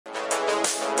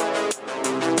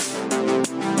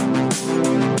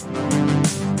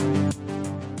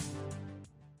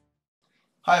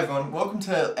Hi everyone, welcome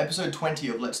to episode 20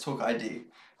 of Let's Talk ID.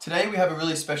 Today we have a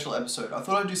really special episode. I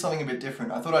thought I'd do something a bit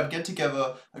different. I thought I'd get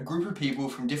together a group of people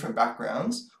from different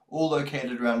backgrounds, all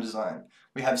located around design.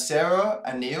 We have Sarah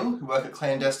and Neil, who work at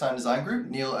Clandestine Design Group,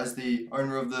 Neil as the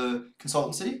owner of the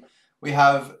consultancy. We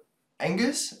have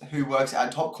Angus, who works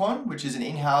at Topconn, which is an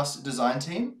in-house design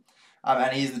team,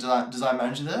 and he's the design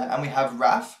manager there. And we have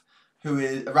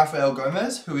Rafael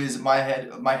Gomez, who is my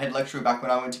head lecturer back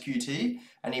when I went to QT,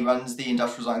 and he runs the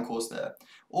industrial design course there.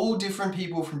 All different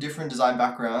people from different design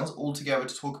backgrounds, all together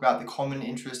to talk about the common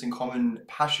interest and common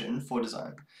passion for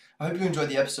design. I hope you enjoyed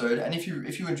the episode, and if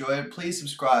you enjoy it, please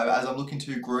subscribe, as I'm looking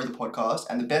to grow the podcast,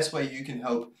 and the best way you can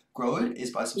help grow it is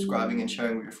by subscribing and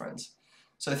sharing with your friends.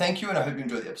 So thank you, and I hope you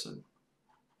enjoy the episode.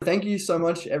 Thank you so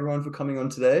much, everyone, for coming on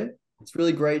today. It's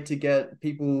really great to get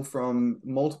people from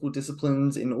multiple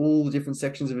disciplines in all the different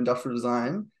sections of industrial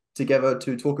design together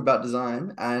to talk about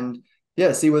design and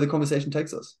see where the conversation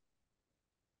takes us.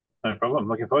 No problem.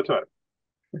 Looking forward to it.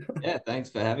 Yeah,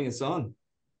 thanks for having us on.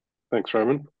 Thanks,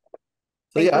 Roman.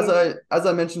 So as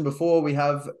I mentioned before, we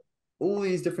have all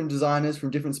these different designers from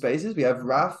different spaces. We have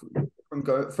Raf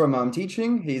from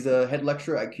teaching. He's a head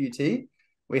lecturer at QT.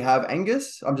 We have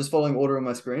Angus. I'm just following order on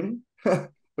my screen.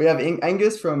 We have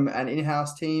Angus from an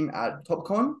in-house team at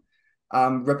Topconn,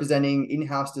 representing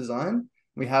in-house design.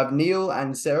 We have Neil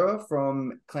and Sarah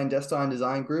from Clandestine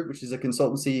Design Group, which is a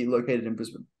consultancy located in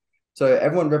Brisbane. So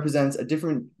everyone represents a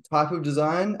different type of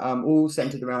design, all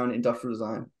centered around industrial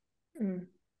design.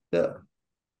 Yeah.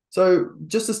 So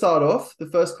just to start off, the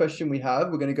first question we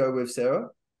have, we're going to go with Sarah.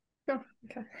 Oh,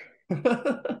 okay.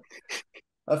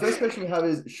 Our first question we have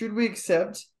is, should we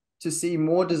accept to see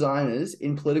more designers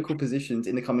in political positions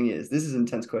in the coming years? This is an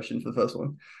intense question for the first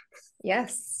one.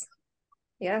 Yes,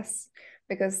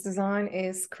 because design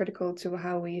is critical to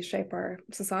how we shape our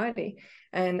society,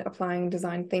 and applying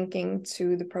design thinking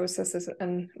to the processes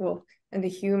and the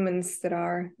humans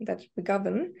that we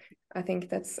govern. I think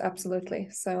that's absolutely.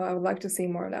 So I would like to see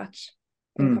more of that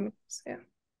in the coming years. Yeah.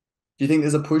 Do you think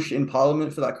there's a push in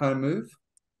Parliament for that kind of move?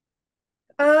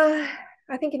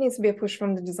 I think it needs to be a push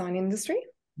from the design industry.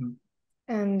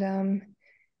 And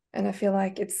I feel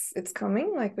like it's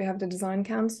coming. Like, we have the Design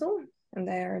Council, and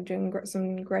they are doing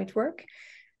some great work.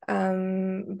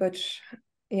 But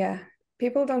yeah,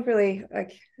 people don't really,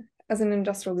 like, as an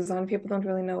industrial design, people don't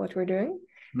really know what we're doing.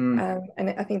 And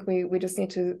I think we just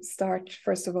need to start,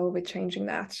 first of all, with changing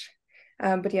that.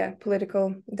 But yeah,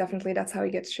 political, definitely, that's how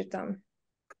you get shit done.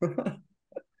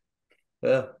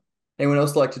 Yeah. Anyone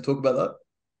else like to talk about that?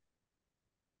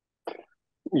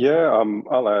 Yeah,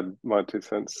 I'll add my 2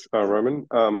 cents, Roman.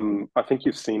 I think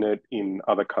you've seen it in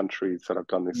other countries that have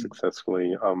done this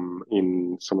successfully.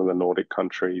 In some of the Nordic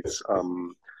countries,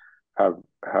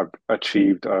 have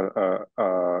achieved a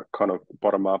kind of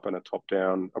bottom up and a top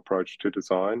down approach to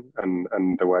design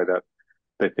and the way that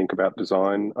they think about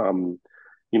design.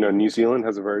 New Zealand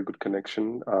has a very good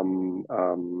connection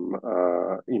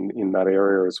in that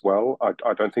area as well.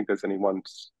 I don't think there's anyone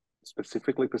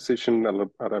specifically positioned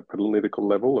at a political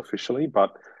level officially,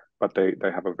 but they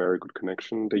have a very good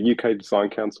connection. The UK Design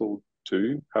Council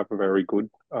too have a very good,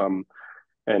 and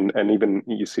even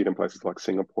you see it in places like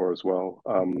Singapore as well,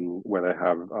 where they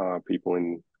have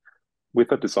people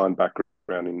with a design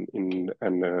background and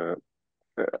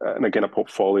again a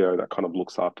portfolio that kind of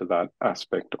looks after that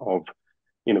aspect of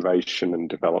innovation and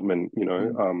development.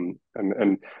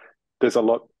 And there's a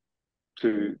lot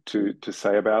to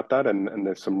say about that, and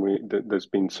there's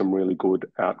been some really good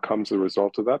outcomes as a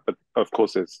result of that, but of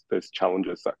course there's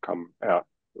challenges that come out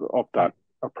of that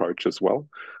approach as well.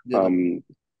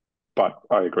 But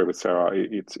I agree with Sarah,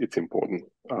 it's important.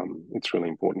 It's really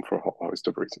important for a whole host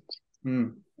of reasons.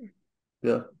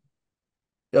 Yeah,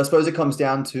 I suppose it comes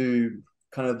down to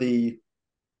kind of the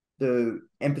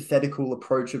empathetical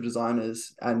approach of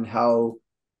designers, and how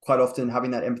quite often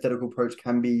having that empathetical approach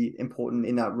can be important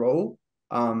in that role.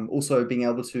 Also being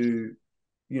able to,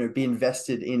 be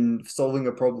invested in solving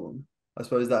a problem. I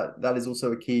suppose that is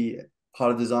also a key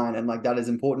part of design, and like that is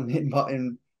important in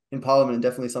Parliament, and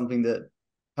definitely something that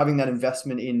having that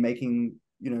investment in making,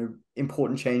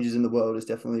 important changes in the world is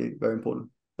definitely very important.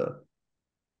 So.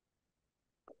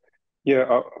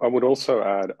 Yeah, I would also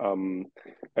add,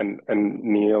 and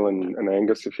Neil and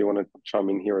Angus, if you want to chime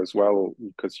in here as well,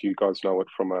 because you guys know it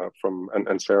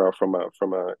and Sarah from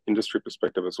a industry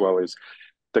perspective as well, is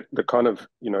the kind of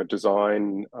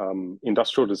design,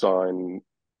 industrial design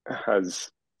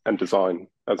and design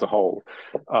as a whole.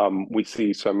 We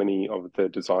see so many of the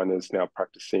designers now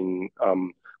practicing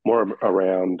more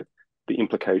around the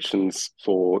implications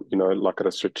for, you know, like at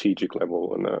a strategic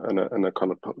level and a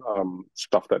kind of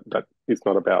stuff that is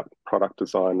not about product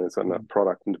designers and a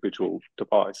product individual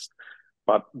device,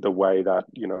 but the way that,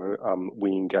 you know,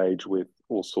 we engage with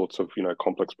all sorts of, you know,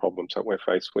 complex problems that we're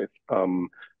faced with,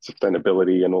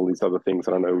 sustainability and all these other things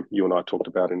that I know you and I talked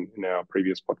about in our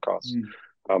previous podcasts.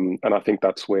 And I think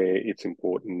that's where it's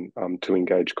important to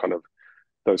engage kind of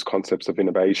those concepts of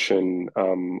innovation,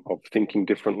 of thinking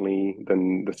differently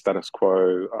than the status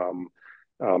quo,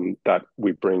 that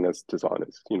we bring as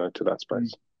designers, you know, to that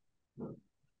space.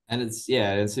 And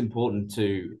it's important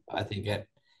to, I think,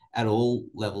 at all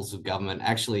levels of government.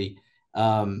 Actually,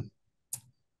 a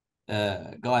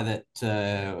guy that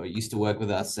used to work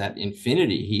with us at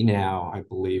Infinity, he now, I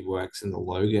believe, works in the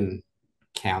Logan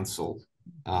Council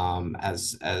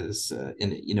as in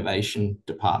the innovation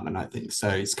department, I think. So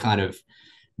it's kind of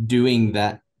doing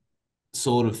that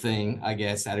sort of thing, I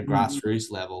guess, at a grassroots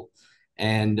level.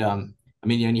 And I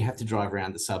mean, you only have to drive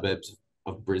around the suburbs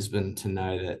of Brisbane to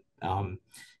know that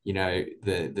you know,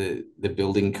 the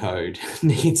building code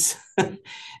needs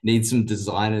some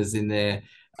designers in there,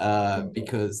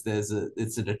 because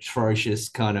it's an atrocious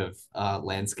kind of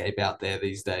landscape out there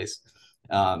these days,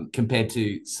 compared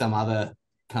to some other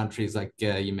countries like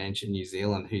you mentioned, New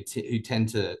Zealand, who tend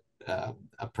to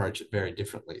approach it very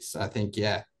differently. So I think,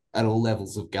 yeah, at all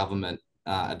levels of government,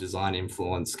 a design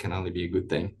influence can only be a good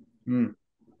thing.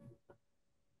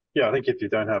 Yeah, I think if you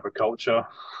don't have a culture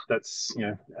that's, you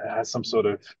know, has some sort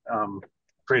of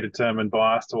predetermined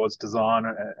bias towards design,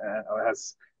 or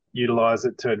has utilized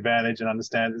it to advantage and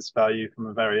understands its value from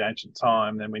a very ancient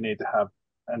time, then we need to have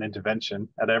an intervention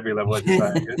at every level, as you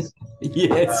say, Angus.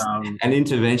 Yes, an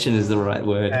intervention is the right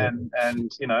word. And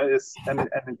you know, and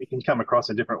it can come across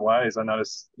in different ways. I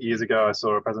noticed years ago I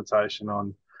saw a presentation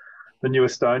on the new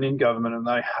Estonian government, and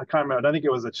I can't remember, I don't think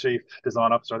it was a chief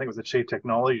design officer, I think it was a chief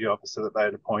technology officer that they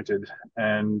had appointed,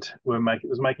 and it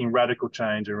was making radical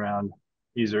change around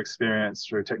user experience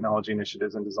through technology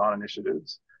initiatives and design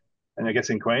initiatives. And I guess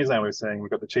in Queensland, we're seeing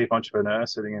we've got the chief entrepreneur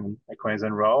sitting in a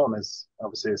Queensland role, and there's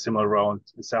obviously a similar role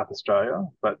in South Australia,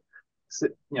 but you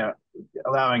know,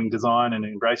 allowing design and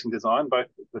embracing design,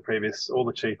 all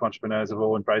the chief entrepreneurs have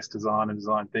all embraced design and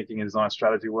design thinking and design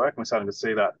strategy work, and we're starting to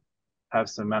see that have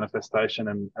some manifestation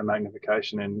and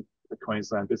magnification in the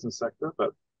Queensland business sector.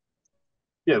 But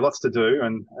yeah, lots to do.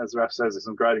 And as Raf says, there's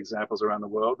some great examples around the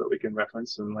world that we can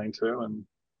reference and lean to and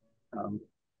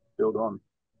build on.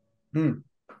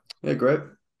 Yeah, great.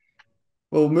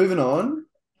 Well, moving on,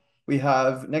 we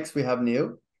have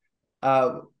Neil.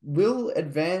 Will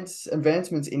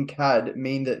advancements in CAD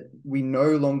mean that we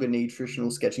no longer need traditional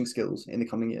sketching skills in the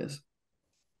coming years?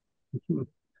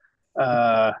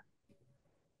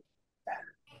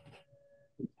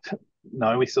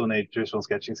 No, we still need traditional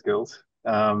sketching skills.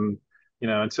 You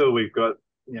know, until we've got,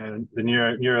 you know, the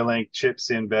Neuralink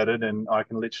chips embedded and I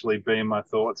can literally beam my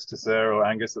thoughts to Sarah or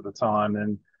Angus at the time,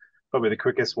 then probably the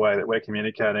quickest way that we're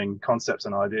communicating concepts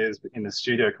and ideas in the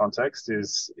studio context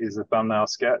is a thumbnail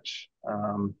sketch,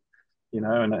 you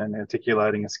know, and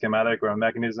articulating a schematic or a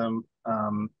mechanism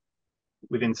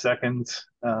within seconds.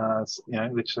 You know,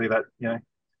 literally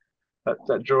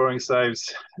that drawing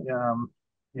saves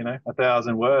you know,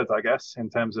 1,000 words, I guess, in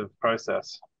terms of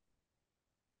process.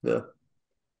 Yeah.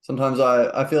 Sometimes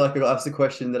I feel like I ask a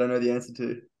question that I know the answer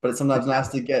to, but it's sometimes nice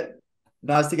to get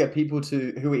people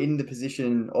who are in the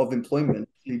position of employment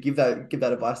to give that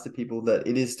advice to people that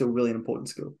it is still really an important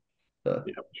skill. So.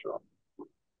 Yeah, sure.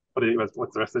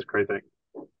 What's the rest of this crew think?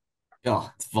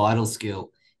 Oh, it's vital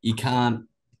skill. You can't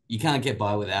get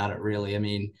by without it, really. I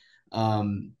mean,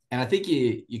 and I think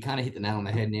you kind of hit the nail on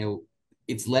the head, Neil.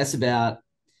 It's less about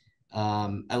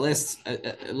at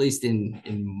least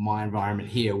in my environment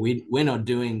here, we're not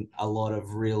doing a lot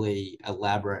of really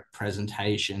elaborate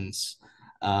presentations.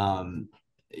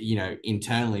 You know,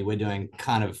 internally, we're doing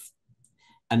kind of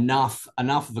enough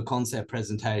of a concept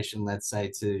presentation, let's say,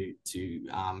 to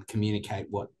communicate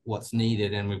what's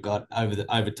needed, and we've got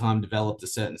over time developed a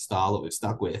certain style that we've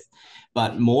stuck with.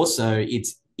 But more so,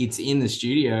 it's in the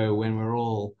studio when we're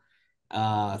all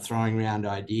throwing around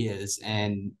ideas,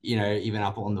 and, you know, even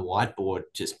up on the whiteboard,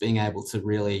 just being able to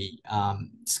really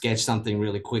sketch something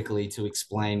really quickly to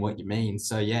explain what you mean.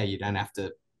 So yeah, you don't have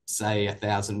to say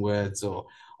 1,000 words, or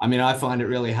I mean, I find it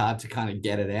really hard to kind of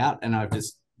get it out, and I've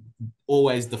just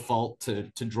always default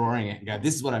to drawing it and go,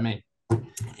 this is what I mean.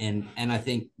 And I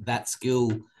think that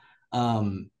skill,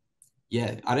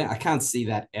 yeah, I can't see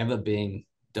that ever being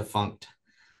defunct.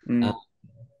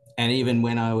 And even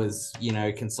when I was, you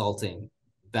know, consulting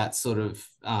that sort of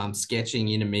sketching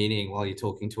in a meeting while you're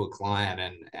talking to a client,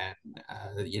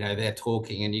 and you know, they're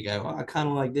talking and you go, oh, I kind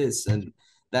of like this, and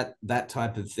that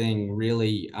type of thing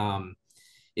really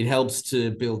it helps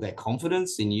to build their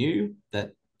confidence in you,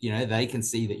 that you know they can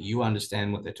see that you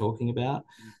understand what they're talking about.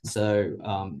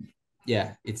 So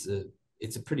yeah, it's a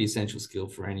pretty essential skill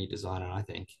for any designer, I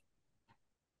think.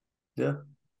 Yeah.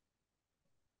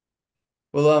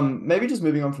 Well, maybe just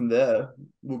moving on from there,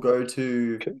 we'll go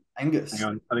to Angus. Hang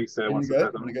on, I think Sarah wants to to go.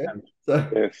 say something.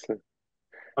 Yes.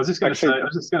 I was just going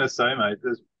to say, mate.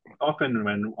 There's often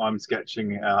when I'm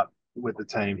sketching out with the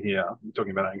team here, I'm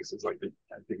talking about Angus, it's like the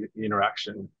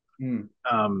interaction.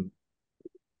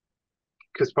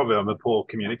 Because probably I'm a poor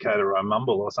communicator or I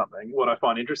mumble or something. What I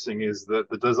find interesting is that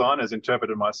the designers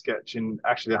interpreted my sketch in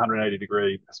actually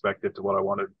 180-degree perspective to what I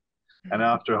wanted, and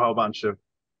after a whole bunch of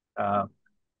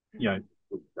you know,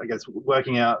 I guess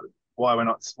working out why we're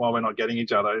not getting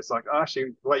each other. It's like, oh,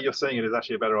 actually, the way you're seeing it is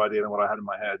actually a better idea than what I had in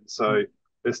my head. So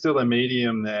there's still a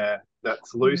medium there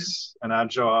that's loose and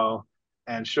agile,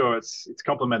 and sure, it's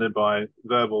complemented by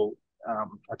verbal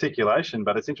articulation,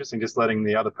 but it's interesting just letting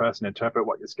the other person interpret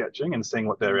what you're sketching and seeing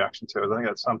what their reaction to it. I think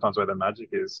that's sometimes where the magic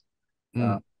is.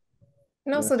 And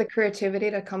also the creativity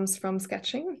that comes from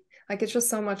sketching. Like it's just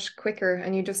so much quicker,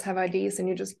 and you just have ideas and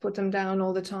you just put them down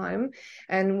all the time.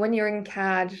 And when you're in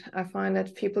CAD, I find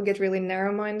that people get really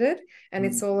narrow-minded, and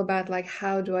it's all about like,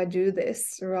 how do I do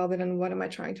this rather than what am I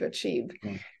trying to achieve?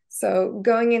 So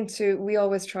going into, we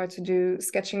always try to do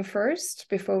sketching first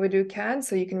before we do CAD,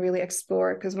 so you can really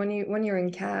explore. Because when you're in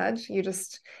CAD, you're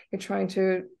trying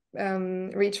to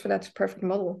reach for that perfect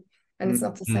model, and it's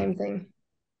not the same thing.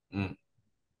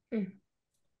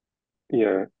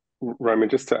 Yeah, Roman,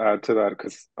 just to add to that,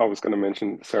 because I was going to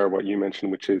mention, Sarah, what you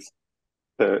mentioned, which is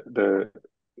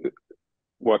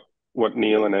what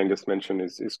Neil and Angus mentioned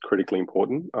is critically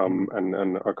important.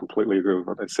 And I completely agree with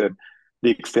what they said. The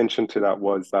extension to that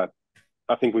was that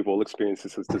I think we've all experienced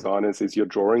this as designers, is you're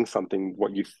drawing something,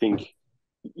 what you think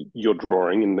you're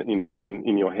drawing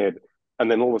in your head,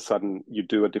 and then all of a sudden you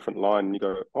do a different line and you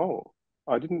go, oh,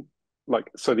 I didn't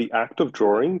like. So the act of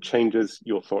drawing changes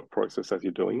your thought process as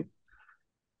you're doing it.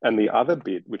 And the other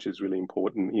bit, which is really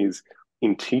important, is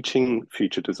in teaching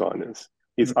future designers,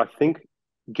 is I think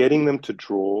getting them to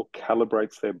draw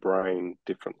calibrates their brain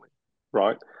differently,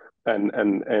 right?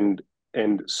 And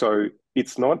so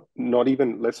it's not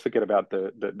even, let's forget about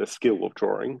the skill of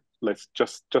drawing. Let's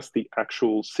just the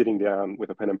actual sitting down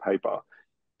with a pen and paper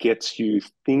gets you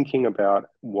thinking about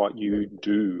what you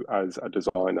do as a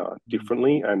designer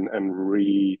differently, and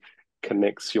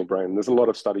reconnects your brain. There's a lot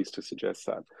of studies to suggest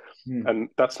that. And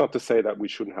that's not to say that we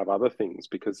shouldn't have other things,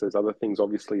 because there's other things,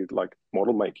 obviously, like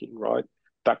model making, right?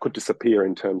 That could disappear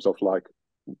in terms of like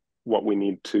what we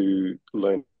need to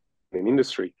learn in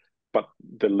industry. But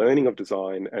the learning of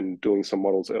design and doing some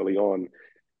models early on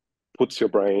puts your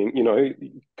brain,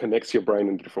 connects your brain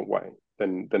in a different way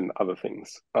than other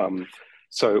things.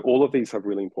 So all of these have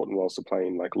really important roles to play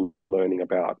in like learning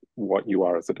about what you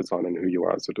are as a designer and who you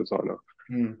are as a designer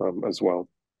as well.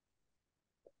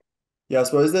 Yeah, I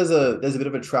suppose there's a bit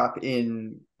of a trap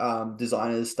in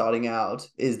designers starting out,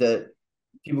 is that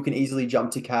people can easily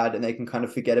jump to CAD and they can kind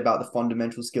of forget about the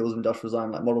fundamental skills of industrial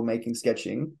design, like model making,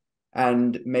 sketching.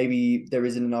 And maybe there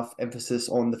isn't enough emphasis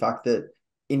on the fact that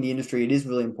in the industry, it is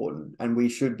really important. And we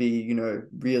should be,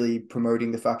 really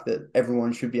promoting the fact that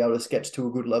everyone should be able to sketch to a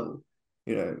good level,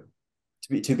 to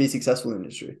be successful in the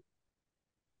industry.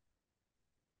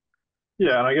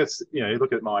 Yeah, and I guess you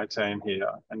look at my team here,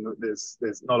 and there's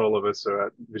not all of us are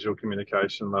at visual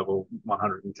communication level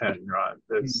 110, right?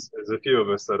 There's a few of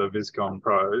us that are Viscom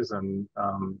pros and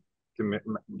can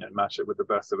match it with the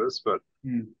best of us, but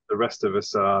the rest of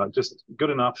us are just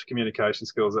good enough communication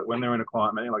skills that when they're in a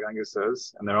client meeting, like Angus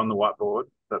says, and they're on the whiteboard,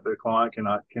 that the client can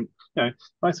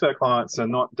most of our clients are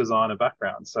not designer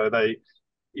backgrounds, so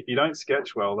if you don't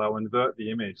sketch well, they'll invert the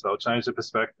image, they'll change the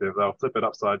perspective, they'll flip it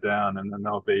upside down, and then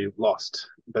they'll be lost.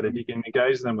 But if you can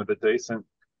engage them with a decent,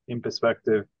 in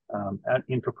perspective, and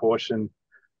in proportion,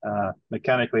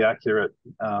 mechanically accurate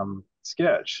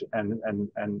sketch, and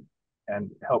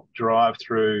help drive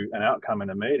through an outcome in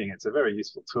a meeting, it's a very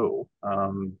useful tool.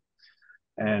 So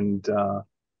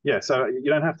you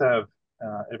don't have to have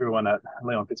everyone at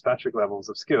Leon Fitzpatrick levels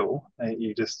of skill.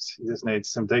 You just need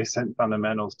some decent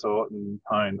fundamentals taught and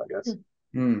honed, I guess.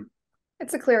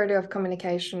 It's a clarity of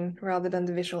communication rather than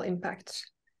the visual impact.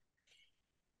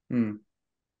 Yeah,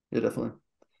 definitely.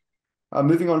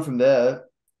 Moving on from there,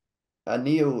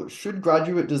 Neil, should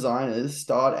graduate designers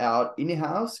start out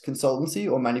in-house,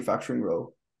 consultancy, or manufacturing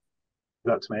role?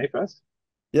 That's me first?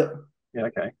 Yep. Yeah,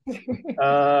 okay.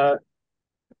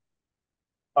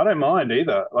 I don't mind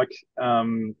either. Like,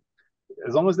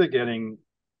 as long as they're getting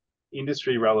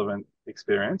industry relevant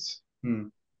experience,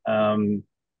 I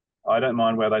don't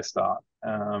mind where they start.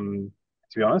 To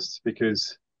be honest,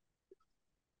 because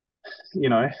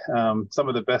some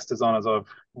of the best designers I've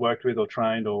worked with or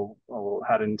trained or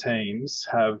had in teams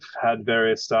have had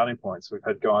various starting points. We've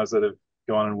had guys that have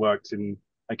gone and worked in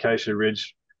Acacia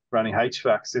Ridge running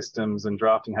HVAC systems and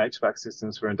drafting HVAC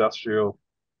systems for industrial,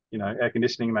 air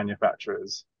conditioning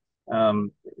manufacturers. I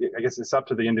guess it's up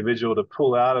to the individual to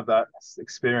pull out of that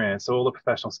experience all the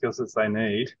professional skill sets they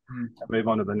need and move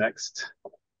on to the next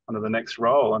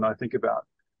role. And I think about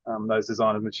those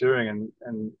designers maturing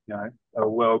and are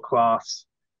world-class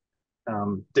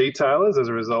detailers as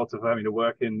a result of having to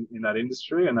work in that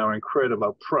industry, and they were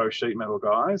incredible pro sheet metal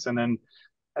guys. And then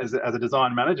as a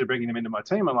design manager, bringing them into my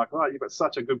team, I'm like, oh, you've got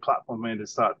such a good platform for me to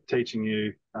start teaching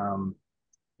you,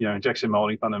 injection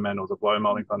molding fundamentals or blow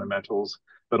molding fundamentals.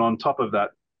 But on top of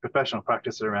that, professional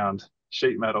practice around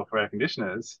sheet metal for air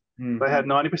conditioners, they had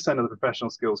 90% of the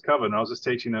professional skills covered, and I was just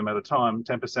teaching them at a time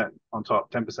 10% on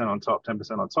top, 10% on top,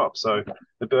 10% on top. So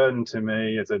the burden to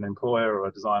me as an employer or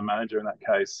a design manager in that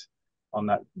case on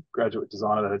that graduate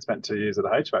designer that had spent 2 years at a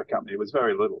HVAC company was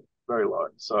very little, very low.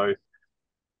 So I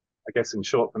guess in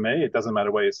short for me, it doesn't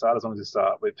matter where you start as long as you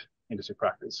start with industry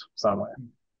practice somewhere.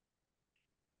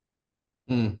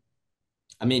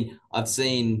 I mean, I've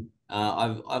seen,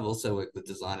 I've also worked with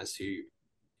designers who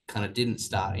kind of didn't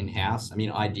start in-house. I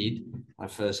mean, I did. My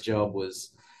first job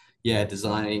was,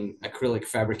 designing acrylic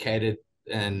fabricated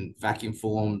and vacuum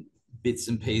formed bits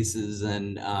and pieces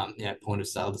and, point of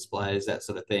sale displays, that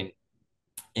sort of thing.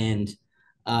 And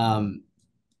I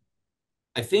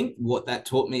think what that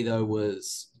taught me though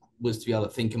was to be able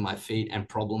to think on my feet and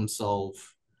problem solve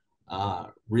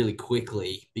really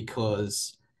quickly,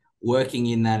 because working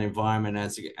in that environment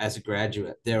as a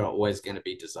graduate, there are always going to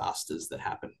be disasters that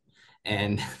happen.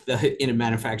 And in a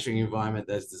manufacturing environment,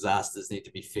 those disasters need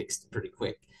to be fixed pretty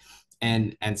quick.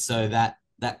 And so that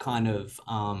kind of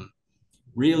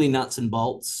really nuts and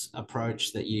bolts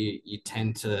approach that you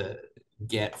tend to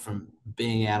get from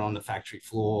being out on the factory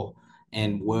floor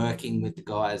and working with the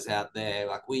guys out there.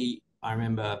 Like I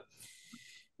remember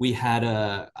we had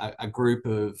a group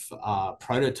of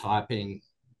prototyping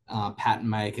pattern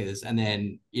makers, and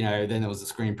then there was a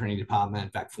screen printing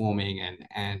department, vac forming and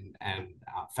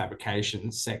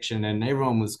fabrication section, and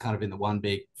everyone was kind of in the one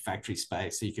big factory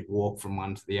space, so you could walk from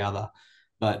one to the other.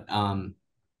 But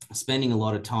spending a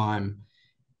lot of time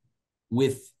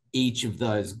with each of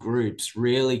those groups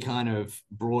really kind of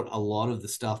brought a lot of the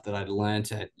stuff that I'd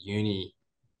learned at uni.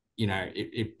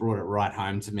 It brought it right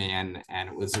home to me, and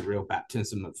it was a real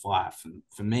baptism of fire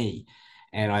for me.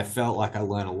 And I felt like I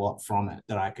learned a lot from it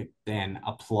that I could then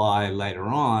apply later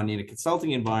on in a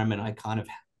consulting environment.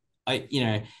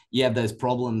 You have those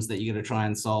problems that you got to try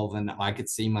and solve. And I could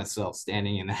see myself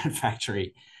standing in that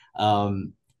factory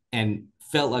and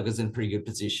felt like I was in a pretty good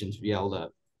position to be able to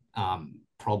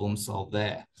problem solve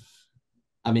there.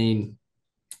 I mean,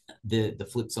 the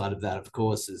flip side of that, of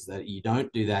course, is that you don't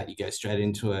do that. You go straight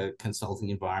into a consulting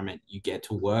environment. You get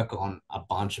to work on a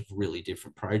bunch of really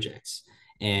different projects,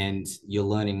 and you're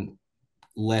learning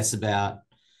less about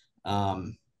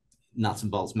nuts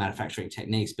and bolts manufacturing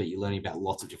techniques, but you're learning about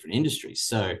lots of different industries.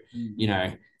 So,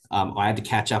 I had to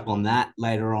catch up on that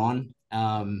later on.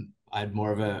 I had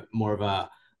more of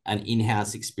an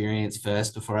in-house experience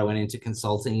first before I went into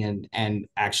consulting, and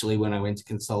actually when I went to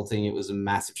consulting, it was a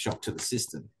massive shock to the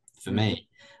system for me.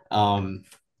 And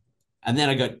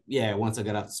then once I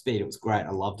got up to speed, it was great.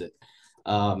 I loved it.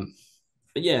 But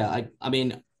yeah, I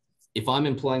mean, if I'm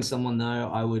employing someone though,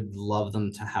 I would love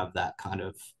them to have that kind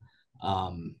of,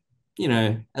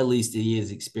 at least a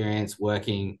year's experience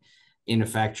working in a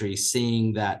factory,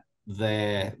 seeing that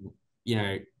they're,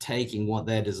 taking what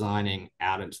they're designing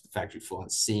out into the factory floor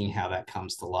and seeing how that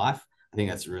comes to life. I think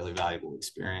that's a really valuable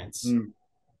experience.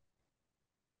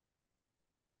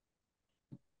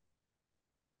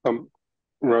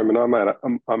 Roman, I might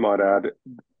add,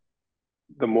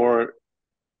 the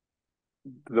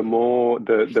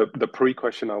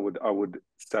pre-question I would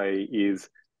say is,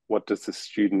 what does the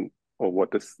student or what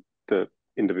does the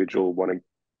individual want to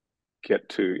get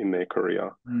to in their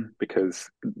career? Because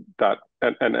that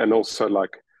and also,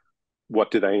 like, what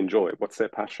do they enjoy? What's their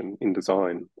passion in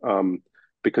design?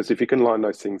 Because if you can line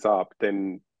those things up,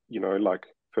 then like,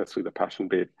 firstly, the passion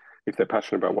bit. If they're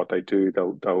passionate about what they do,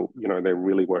 they'll they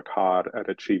really work hard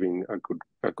at achieving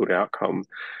a good outcome.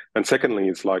 And secondly,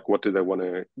 it's like, what do they want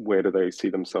to? Where do they see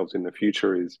themselves in the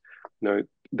future? Is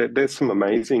there's some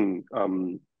amazingly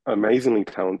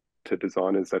talented to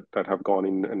designers that have gone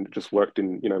in and just worked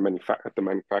in, you know, at the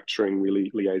manufacturing,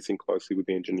 really liaising closely with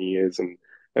the engineers and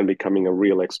becoming a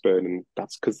real expert. And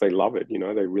that's because they love it, you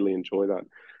know, they really enjoy that.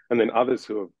 And then others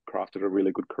who have crafted a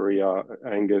really good career,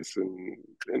 Angus and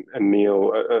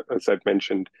Neil, as I've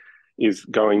mentioned, is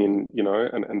going in, you know,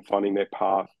 and finding their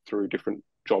path through different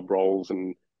job roles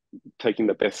and taking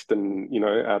the best and, you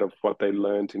know, out of what they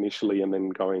learned initially, and then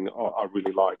going, oh, I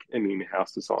really like an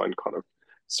in-house design kind of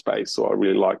space, or I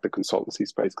really like the consultancy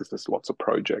space because there's lots of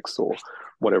projects, or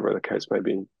whatever the case may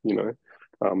be, you know.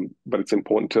 But it's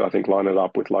important to, I think, line it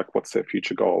up with like what's their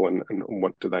future goal and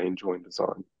what do they enjoy in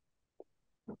design.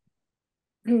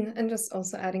 And just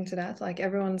also adding to that, like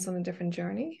everyone's on a different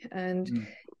journey, and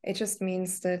it just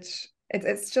means that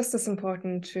it's just as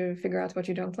important to figure out what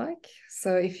you don't like.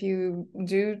 So if you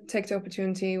do take the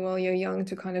opportunity while you're young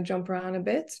to kind of jump around a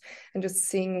bit and just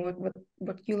seeing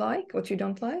what you like, what you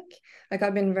don't like. Like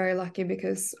I've been very lucky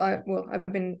because I've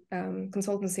been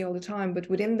consultancy all the time, but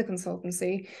within the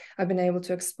consultancy, I've been able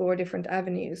to explore different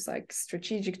avenues like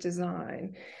strategic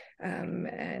design,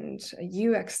 and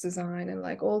UX design, and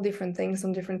like all different things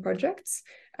on different projects.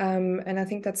 And I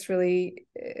think that's really,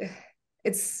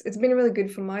 it's been really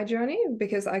good for my journey,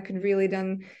 because I could really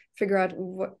then figure out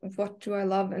what do I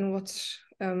love and what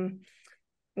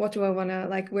do I want to,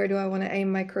 like, where do I want to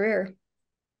aim my career?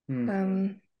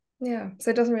 Yeah,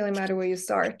 so it doesn't really matter where you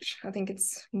start. I think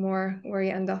it's more where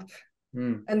you end up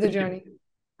and the journey.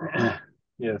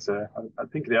 Yeah, so I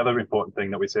think the other important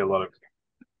thing that we see a lot of,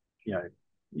 you know,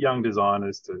 young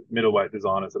designers to middleweight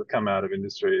designers that have come out of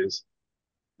industry is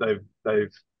I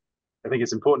think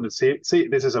it's important to see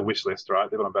this is a wish list, right?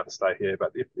 They're not about to stay here,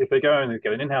 but if they go and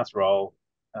get an in-house role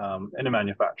in a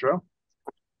manufacturer,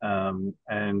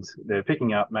 and they're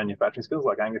picking up manufacturing skills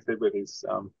like Angus did with his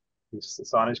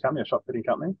signage company, a shop fitting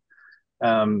company,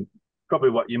 probably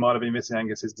what you might have been missing,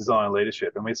 Angus, is design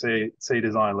leadership. And we see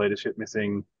design leadership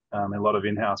missing in a lot of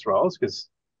in-house roles, because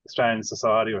Australian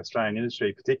society, or Australian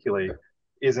industry particularly,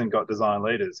 isn't got design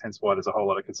leaders, hence why there's a whole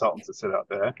lot of consultants that sit out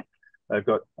there. They've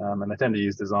got, and they tend to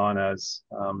use design as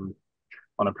on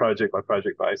a project by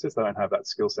project basis. They don't have that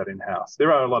skill set in-house.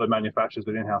 There are a lot of manufacturers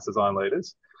with in-house design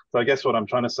leaders. So I guess what I'm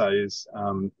trying to say is,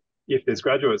 if there's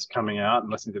graduates coming out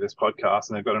and listening to this podcast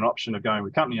and they've got an option of going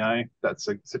with company A, that's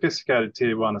a sophisticated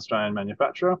tier 1 Australian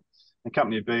manufacturer, and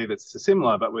company B that's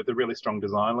similar but with a really strong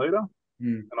design leader,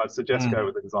 and I'd suggest go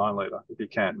with the design leader if you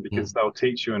can, because they'll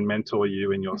teach you and mentor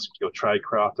you in your trade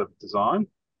craft of design.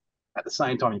 At the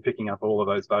same time, you're picking up all of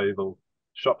those valuable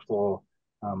shop floor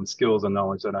skills and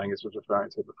knowledge that Angus was referring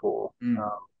to before. You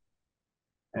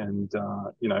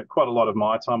know, quite a lot of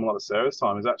my time, a lot of Sarah's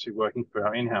time is actually working for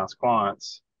our in-house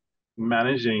clients,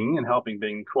 managing and helping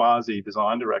being quasi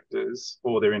design directors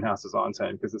for their in-house design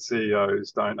team, because the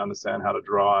CEOs don't understand how to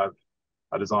drive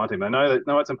a design team. They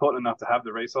know it's important enough to have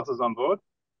the resources on board,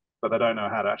 but they don't know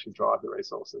how to actually drive the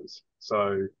resources.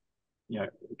 So, you know,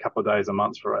 a couple of days a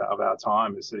month of our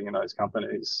time is sitting in those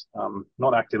companies,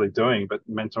 not actively doing, but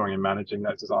mentoring and managing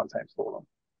those design teams for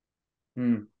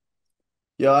them.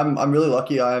 Yeah, I'm really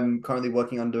lucky. I'm currently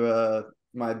working under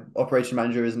my operation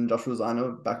manager is an industrial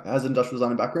designer, has an industrial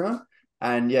designer background,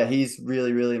 and yeah, he's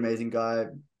really amazing guy,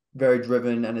 very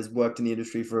driven, and has worked in the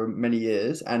industry for many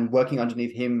years. And working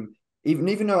underneath him,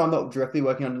 even though I'm not directly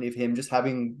working underneath him, just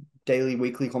having daily,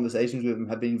 weekly conversations with him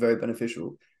have been very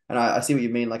beneficial. And I see what you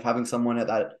mean, like having someone at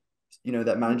that, you know,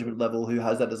 that management level who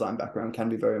has that design background can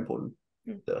be very important.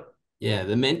 Yeah,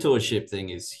 the mentorship thing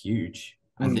is huge.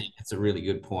 I think it's a really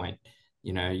good point.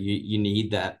 You know, you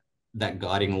need that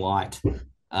guiding light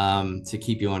to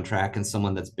keep you on track, and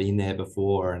someone that's been there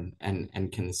before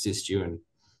and can assist you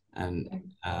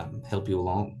and help you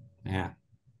along. Yeah.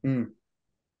 And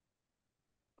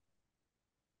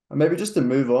maybe just to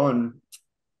move on,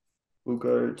 we'll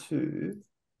go to,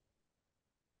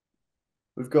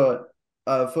 we've got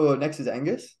for next is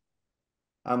Angus.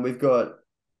 We've got,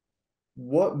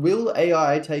 what will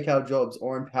AI take our jobs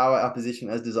or empower our position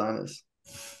as designers?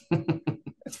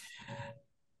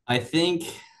 I think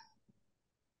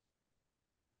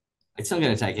it's not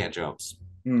going to take our jobs.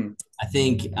 I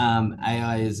think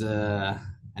AI is an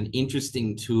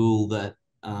interesting tool that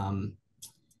I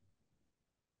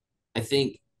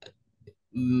think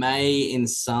may, in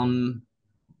some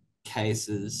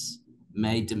cases,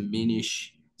 may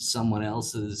diminish someone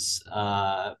else's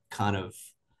kind of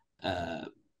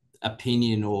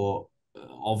opinion or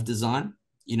of design.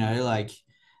 You know, like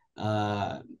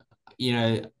you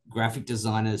know, graphic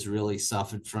designers really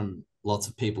suffered from lots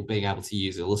of people being able to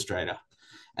use Illustrator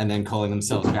and then calling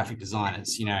themselves graphic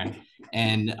designers, you know.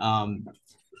 And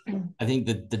I think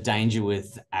that the danger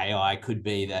with AI could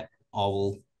be that,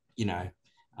 you know,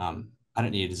 I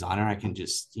don't need a designer. I can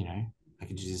just, do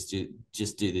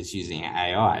this using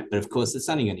AI. But of course, it's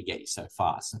only going to get you so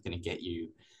far. It's not going to get you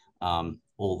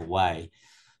all the way.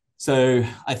 So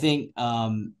I think,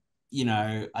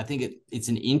 I think it's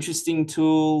an interesting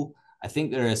tool. I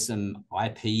think there are some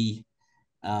IP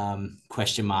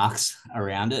question marks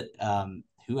around it.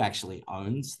 Who actually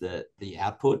owns the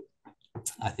output,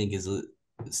 I think, is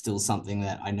still something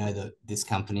that I know that this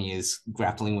company is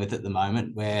grappling with at the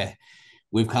moment, where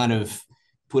we've kind of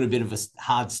put a bit of a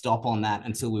hard stop on that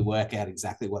until we work out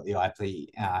exactly what the IP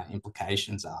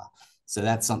implications are. So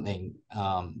that's something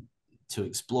to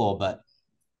explore. But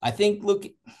I think, look,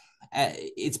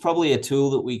 it's probably a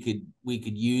tool that we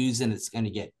could use, and it's going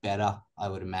to get better, I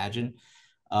would imagine.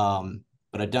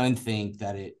 But I don't think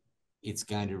that it's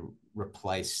going to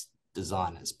replace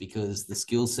designers, because the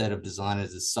skill set of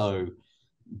designers is so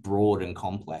broad and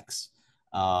complex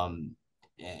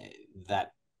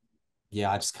that,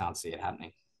 I just can't see it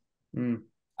happening. I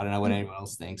don't know what anyone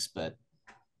else thinks, but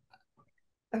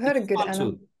I've heard a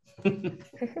good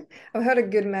I've heard a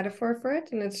good metaphor for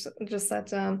it, and it's just that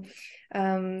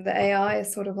the AI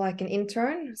is sort of like an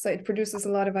intern, so it produces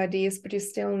a lot of ideas, but you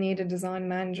still need a design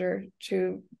manager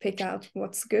to pick out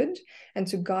what's good and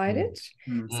to guide it.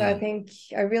 So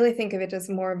I really think of it as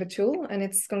more of a tool, and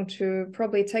it's going to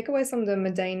probably take away some of the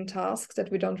mundane tasks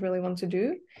that we don't really want to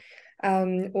do.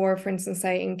 Or for instance,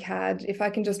 say in CAD, if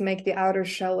I can just make the outer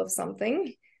shell of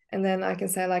something, and then I can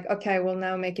say like, okay, we'll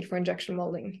now make it for injection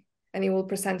molding. And it will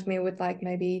present me with like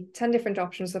maybe 10 different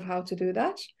options of how to do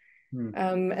that.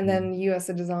 And then you as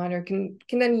a designer can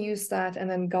then use that and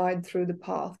then guide through the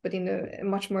path, but in a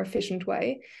much more efficient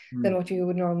way than what you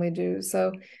would normally do.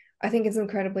 So I think it's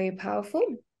incredibly powerful.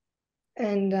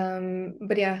 And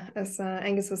but yeah, as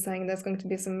Angus was saying, there's going to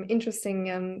be some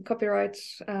interesting copyright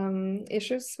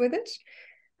issues with it.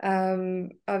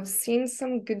 I've seen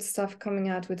some good stuff coming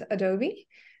out with Adobe.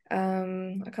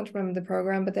 I can't remember the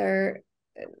program, but they're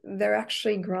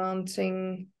actually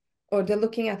granting, or they're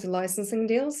looking at the licensing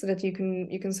deal so that you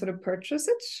can sort of purchase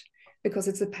it because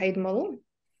it's a paid model.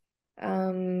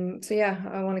 So yeah,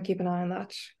 I want to keep an eye on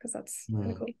that because that's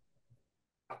kind of cool.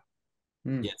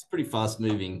 Yeah, it's a pretty fast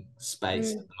moving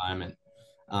space at the moment.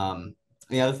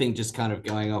 The other thing, just kind of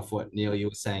going off what Neil, you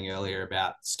were saying earlier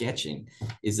about sketching,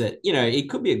 is that, it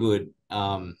could be a good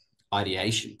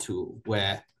ideation tool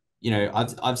where,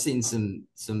 I've seen some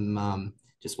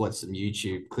just watched some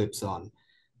YouTube clips on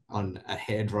a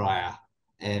hairdryer,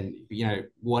 and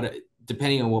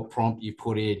depending on what prompt you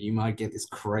put in, you might get this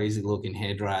crazy looking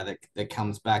hairdryer that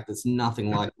comes back that's nothing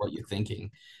like what you're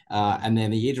thinking, and then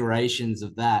the iterations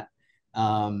of that,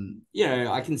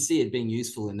 I can see it being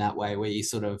useful in that way, where you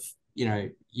sort of,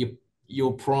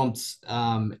 your prompts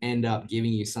end up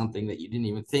giving you something that you didn't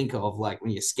even think of. Like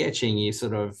when you're sketching, you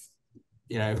sort of,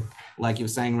 like you were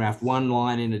saying, Raf, one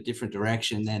line in a different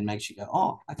direction then makes you go,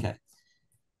 oh, okay,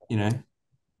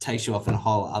 takes you off in a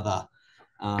whole other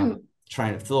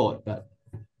train of thought. But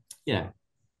yeah,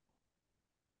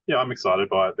 I'm excited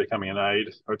by it becoming an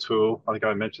aid or a tool. I think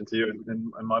I mentioned to you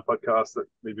in my podcast that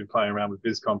we've been playing around with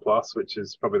VisCon Plus, which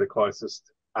is probably the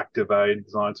closest active aid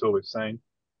design tool we've seen.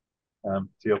 To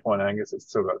your point, Angus, it's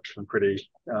still got some pretty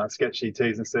sketchy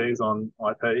T's and C's on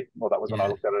IP. Well, that was when I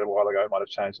looked at it a while ago. It might have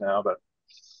changed now, but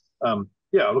I'm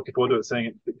looking forward to it, seeing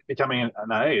it becoming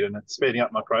an aid and it's speeding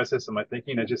up my process and my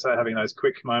thinking. As you say, having those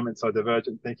quick moments of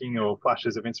divergent thinking or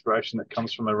flashes of inspiration that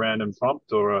comes from a random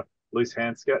prompt or a loose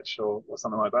hand sketch or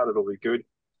something like that, it'll be good.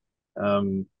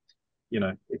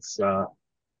 It's I'm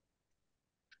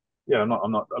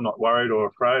not worried or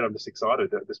afraid. I'm just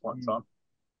excited at this point in time.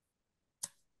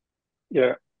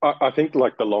 Yeah, I think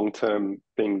like the long-term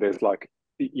thing, there's like,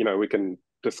 we can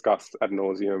discuss ad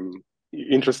nauseum,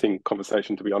 interesting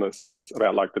conversation, to be honest,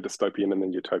 about like the dystopian and the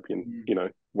utopian,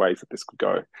 ways that this could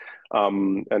go.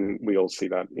 And we all see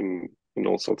that in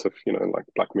all sorts of, like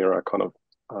Black Mirror kind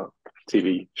of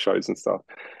TV shows and stuff.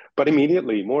 But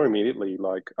more immediately,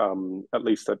 like at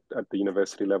least at the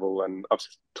university level, and I've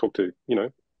talked to,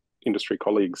 industry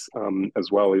colleagues as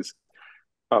well, is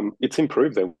it's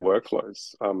improved their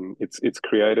workflows. It's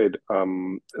created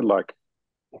like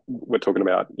we're talking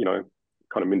about,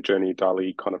 kind of Midjourney,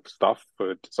 DALL-E kind of stuff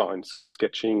for design,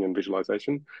 sketching, and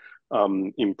visualization.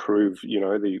 Improve,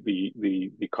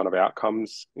 the kind of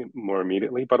outcomes more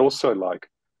immediately, but also like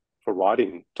for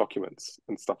writing documents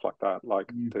and stuff like that. Like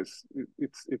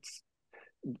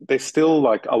there's still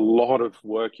like a lot of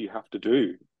work you have to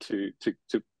do to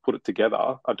put it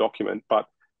together, a document, but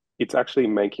it's actually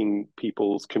making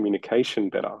people's communication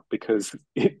better because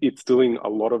it's doing a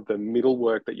lot of the middle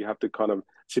work that you have to kind of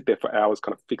sit there for hours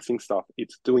kind of fixing stuff.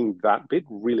 It's doing that bit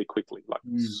really quickly, like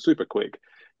super quick.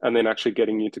 and then actually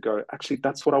getting you to go, actually,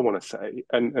 that's what I want to say.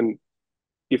 And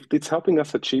if it's helping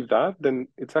us achieve that, then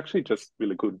it's actually just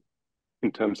really good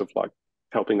in terms of like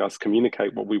helping us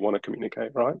communicate what we want to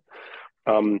communicate, right?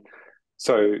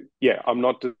 So yeah, I'm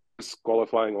not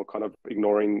disqualifying or kind of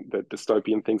ignoring the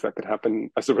dystopian things that could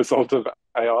happen as a result of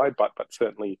AI, but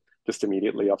certainly just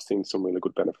immediately I've seen some really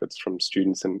good benefits from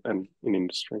students and in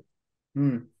industry.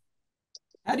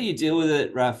 How do you deal with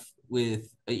it, Raf,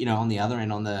 with, on the other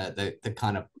end, on the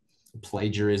kind of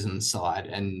plagiarism side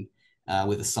and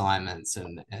with assignments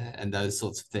and those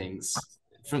sorts of things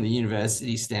from the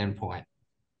university standpoint?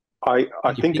 I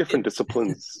think different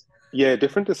disciplines,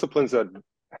 different disciplines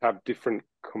have different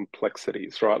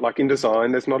complexities, right? Like in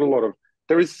design,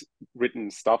 there is written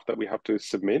stuff that we have to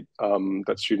submit,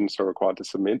 that students are required to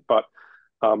submit, but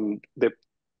they're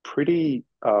pretty,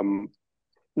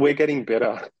 we're getting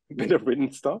better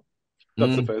written stuff.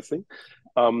 That's the first thing.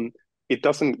 It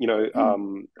doesn't,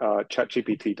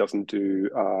 ChatGPT doesn't do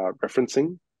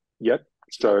referencing yet,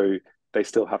 so they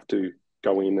still have to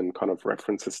go in and kind of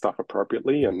reference the stuff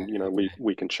appropriately, and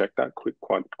we can check that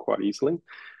quite easily.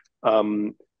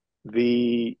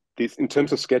 This in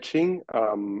terms of sketching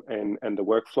and the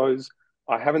workflows,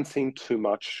 I haven't seen too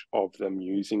much of them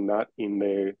using that in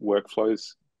their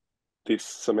workflows this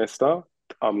semester.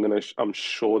 I'm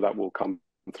sure that will come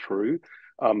through,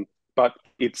 but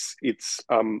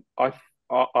I'm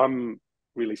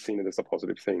really seeing it as a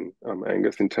positive thing,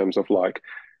 Angus, in terms of like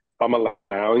I'm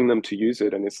allowing them to use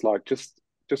it, and it's like just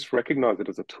recognize it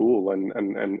as a tool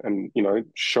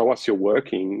and show us you're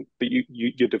working, but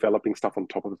you're developing stuff on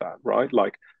top of that, right?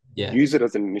 Like use it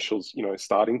as an initial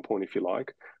starting point if you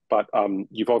like, but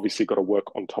you've obviously got to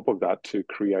work on top of that to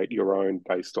create your own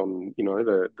based on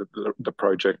the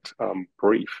project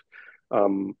brief.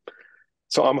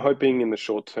 So I'm hoping in the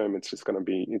short term it's going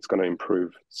to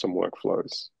improve some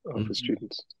workflows for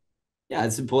students. Yeah,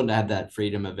 it's important to have that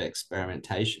freedom of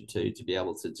experimentation too, to be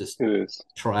able to just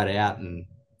try it out and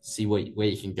see where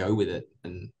you can go with it.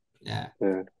 And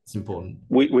it's important.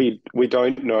 We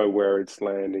don't know where it's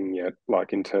landing yet,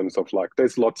 like in terms of like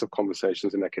there's lots of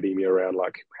conversations in academia around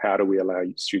like how do we allow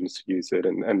students to use it,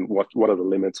 and what are the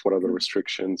limits, what are the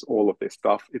restrictions, all of this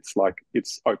stuff. It's like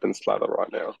it's open slather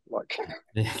right now. Like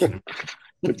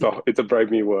it's a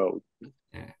brave new world.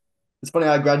 It's funny,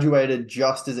 I graduated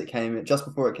just as it came in, just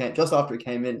after it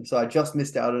came in. So I just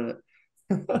missed out on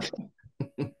it.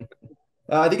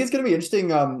 I think it's going to be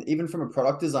interesting, even from a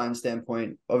product design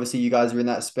standpoint. Obviously, you guys are in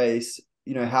that space.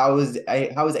 How is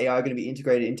AI going to be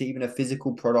integrated into even a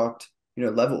physical product,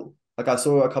 level? Like I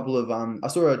saw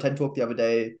a TED talk the other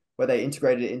day where they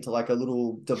integrated it into like a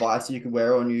little device that you could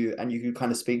wear on you, and you could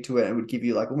kind of speak to it, and it would give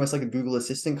you like almost like a Google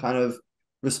Assistant kind of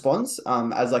response,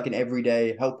 as like an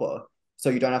everyday helper. So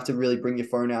you don't have to really bring your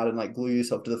phone out and like glue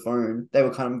yourself to the phone. They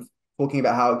were kind of talking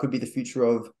about how it could be the future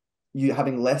of you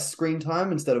having less screen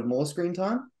time instead of more screen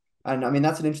time. And I mean,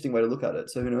 that's an interesting way to look at it.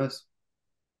 So who knows?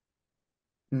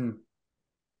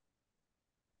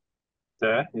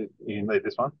 Sarah, you can lead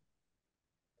this one.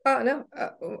 Oh, no.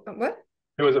 What?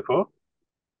 Who was it for?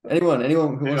 Anyone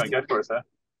who wants to go for it, Sarah.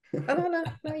 Oh,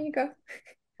 no, you go.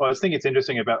 Well, I just think it's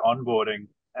interesting about onboarding,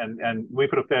 and we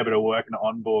put a fair bit of work into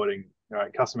onboarding,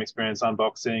 right? Custom experience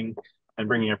unboxing and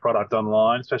bringing a product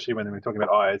online, especially when we're talking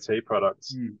about IoT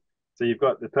products. So you've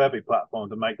got the perfect platform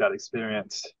to make that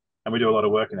experience. And we do a lot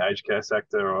of work in the aged care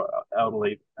sector or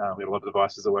elderly. We have a lot of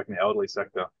devices that work in the elderly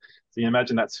sector. So you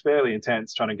imagine that's fairly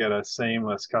intense, trying to get a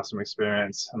seamless customer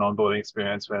experience and onboarding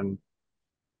experience when,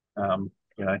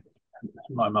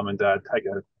 my mum and dad take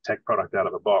a tech product out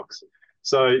of a box.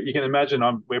 So you can imagine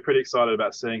we're pretty excited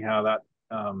about seeing how that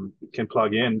can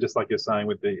plug in, just like you're saying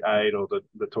with the aid or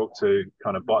the talk to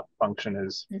kind of bot function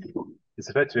is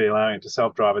effectively allowing it to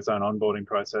self-drive its own onboarding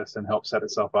process and help set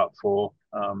itself up for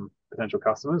potential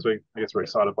customers. I guess we're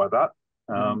excited by that.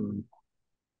 And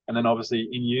then obviously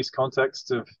in use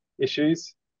context of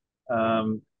issues,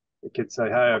 it could say,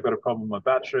 hey, I've got a problem with my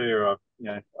battery, or I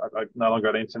no longer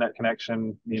got an internet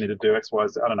connection. You need to do X, Y,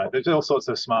 Z. I don't know. There's all sorts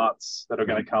of smarts that are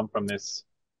going to come from this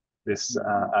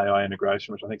AI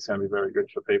integration, which I think is going to be very good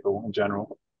for people in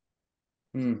general.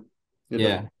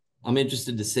 Yeah, I'm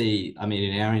interested to see. I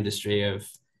mean, in our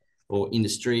industries, or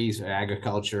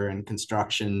agriculture and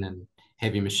construction and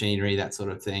heavy machinery, that sort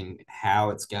of thing,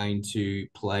 how it's going to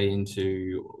play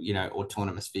into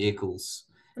autonomous vehicles.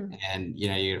 And you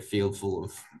get a field full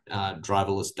of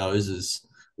driverless dozers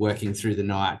working through the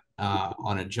night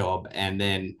on a job, and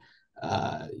then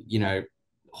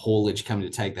haulage coming to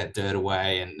take that dirt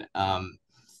away. And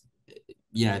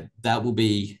that will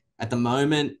be, at the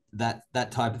moment, that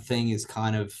type of thing is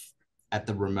kind of at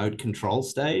the remote control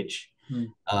stage.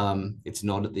 It's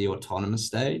not at the autonomous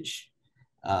stage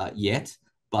yet,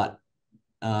 but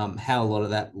how a lot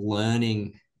of that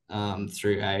learning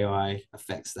through AI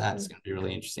affects that is going to be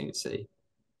really interesting to see.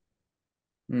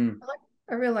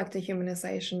 I really like the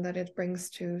humanization that it brings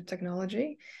to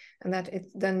technology, and that it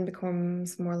then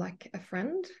becomes more like a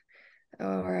friend,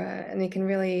 and you can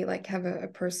really like have a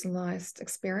personalized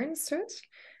experience to it.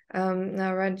 Now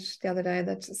I read the other day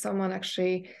that someone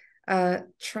actually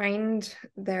trained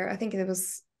I think it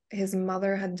was his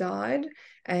mother had died,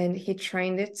 and he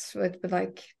trained it with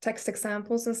like text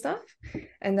examples and stuff,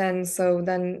 and then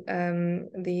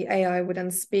the AI would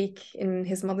then speak in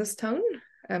his mother's tone,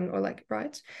 or like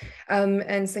right,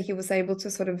 and so he was able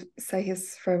to sort of say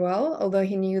his farewell, although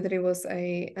he knew that it was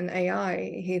an AI.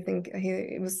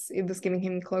 It was giving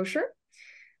him closure.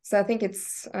 So I think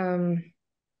it's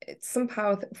some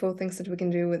powerful things that we can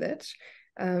do with it,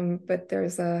 but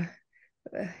there's a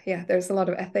lot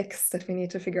of ethics that we need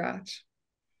to figure out.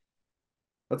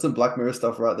 That's some Black Mirror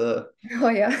stuff right there. Oh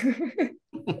yeah.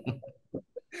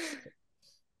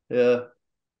 Yeah.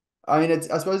 I mean,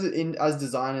 I suppose as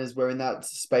designers, we're in that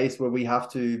space where we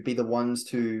have to be the ones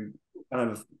to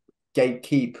kind of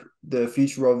gatekeep the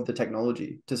future of the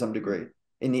technology to some degree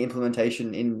in the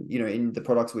implementation in the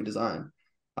products we design.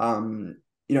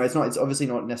 It's obviously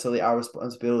not necessarily our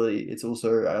responsibility. It's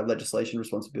also a legislation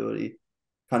responsibility,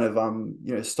 kind of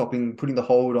putting the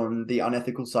hold on the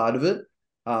unethical side of it.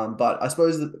 But I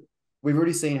suppose that we've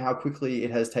already seen how quickly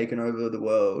it has taken over the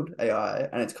world, AI,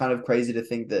 and it's kind of crazy to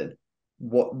think that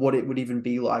what it would even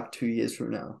be like 2 years from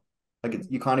now. Like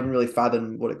you can't even really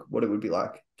fathom what it would be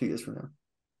like 2 years from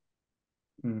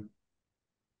now.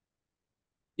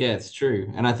 Yeah, it's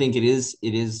true. And I think it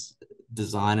is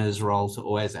designers' role to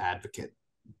always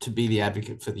be the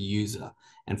advocate for the user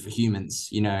and for humans,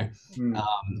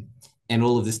 and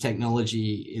all of this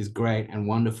technology is great and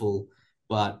wonderful,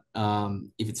 but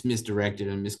if it's misdirected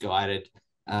and misguided,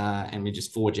 and we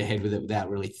just forge ahead with it without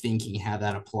really thinking how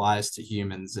that applies to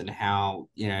humans and how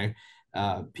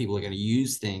people are going to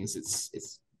use things,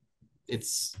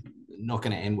 it's not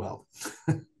going to end well.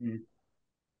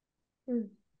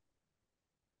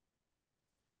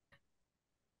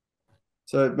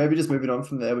 So maybe just moving on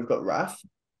from there, we've got Raf.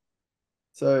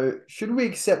 So should we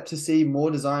accept to see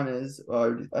more designers?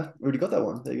 Oh, I already got that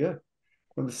one. There you go.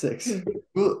 Number 6.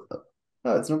 No,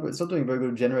 it's not doing very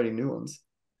good at generating new ones.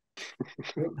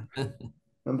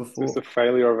 Number 4. It's the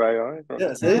failure of AI. Right?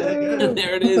 Yeah, see, there you go.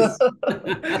 There it is.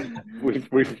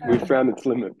 we've found its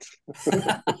limits.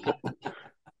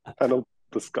 Panel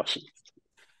discussions.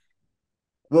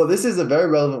 Well, this is a very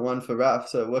relevant one for Raf,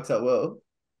 so it works out well.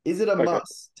 Is it a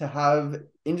must to have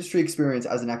industry experience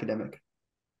as an academic?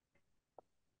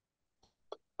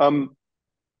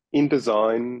 In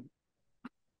design,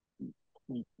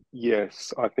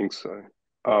 yes, I think so.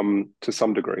 To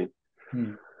some degree.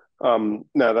 Now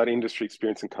that industry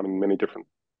experience can come in many different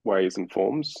ways and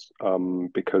forms,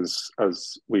 because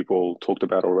as we've all talked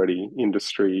about already,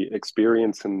 industry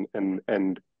experience and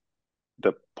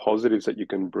the positives that you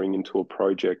can bring into a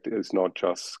project is not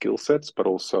just skill sets, but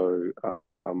also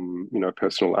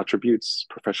personal attributes,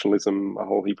 professionalism, a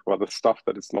whole heap of other stuff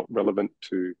that is not relevant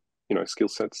to skill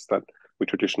sets that we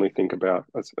traditionally think about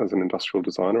as an industrial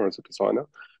designer, as a designer.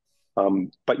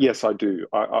 But yes, I do.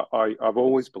 I've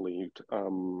always believed.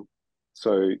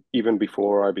 So even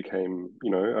before I became,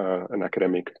 an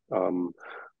academic,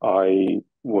 I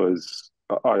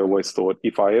always thought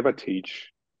if I ever teach,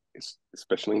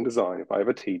 especially in design, if I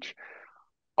ever teach,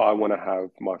 I want to have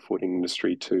my foot in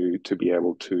industry to be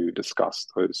able to discuss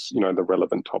those, the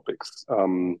relevant topics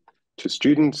to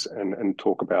students and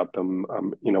talk about them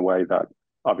in a way that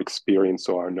I've experienced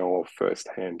or I know of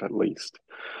firsthand, at least.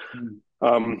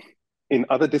 In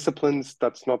other disciplines,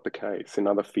 that's not the case. In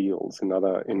other fields, that's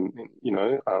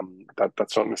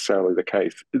not necessarily the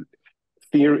case.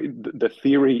 The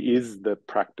theory is the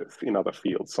practice in other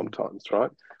fields sometimes,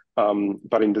 right?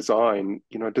 But in design,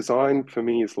 design for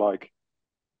me is like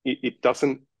the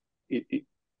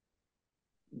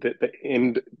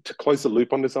end to close the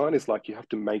loop on design is like you have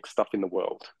to make stuff in the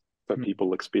world so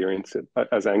people experience it.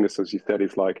 As Angus, as you said,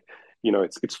 is like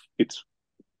it's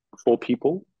for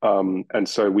people, and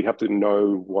so we have to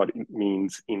know what it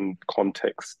means in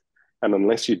context. And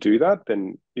unless you do that,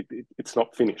 then it's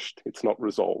not finished. It's not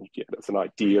resolved yet as an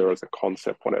idea, as a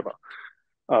concept, whatever.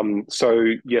 So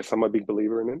yes, I'm a big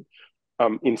believer in it.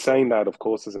 In saying that, of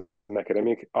course, as an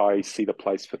academic, I see the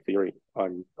place for theory.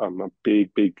 I'm a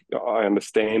big. I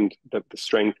understand the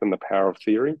strength and the power of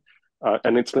theory,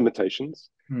 and its limitations.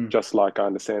 Just like I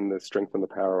understand the strength and the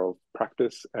power of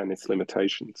practice and its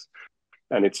limitations.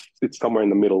 And it's somewhere in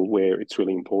the middle where it's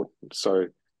really important. So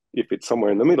if it's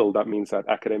somewhere in the middle, that means that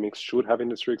academics should have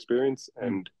industry experience.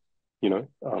 And,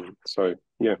 so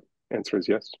yeah, answer is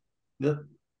yes. Yeah.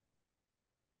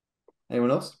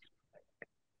 Anyone else?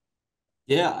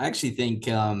 Yeah, I actually think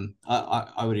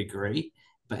I would agree,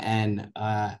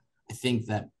 I think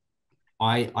that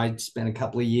I spent a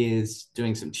couple of years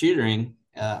doing some tutoring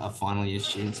of final year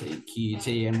students at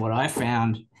QUT, and what I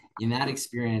found in that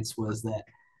experience was that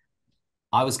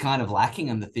I was kind of lacking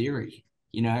on the theory,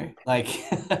 like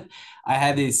I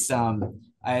had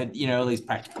all these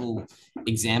practical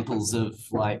examples of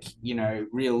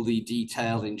really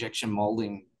detailed injection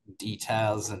molding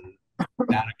details and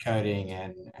powder coating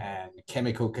and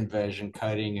chemical conversion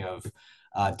coating of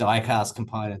die cast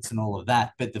components and all of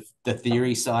that. But the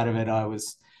theory side of it,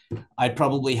 I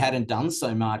probably hadn't done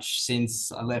so much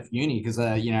since I left uni because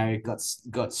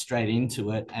got straight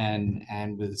into it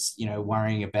and was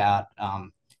worrying about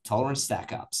tolerance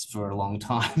stack ups for a long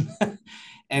time.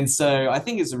 And so I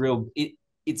think it's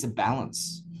a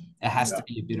balance. It has to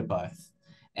be a bit of both.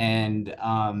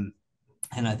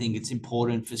 And I think it's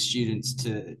important for students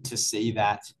to see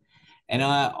that. And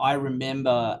I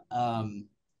remember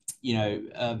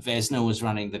Vesna was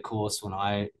running the course when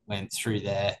I went through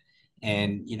there,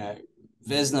 and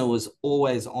Vesna was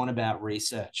always on about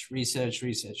research.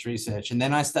 And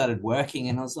then I started working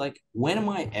and I was like, when am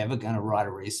I ever going to write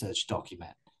a research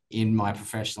document in my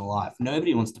professional life?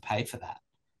 Nobody wants to pay for that,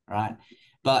 right?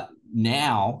 But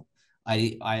now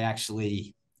I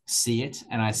actually see it,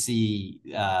 and I see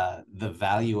the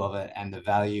value of it and the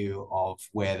value of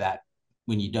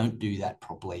when you don't do that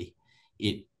properly,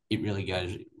 it really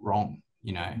goes wrong,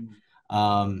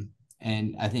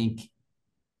 and I think,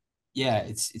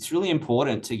 it's really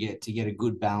important to get a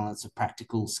good balance of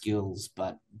practical skills,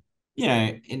 but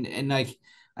and like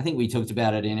I think we talked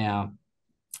about it in our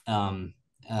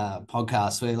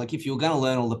podcast, where like if you're going to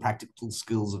learn all the practical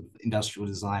skills of industrial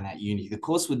design at uni, the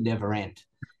course would never end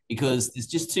because there's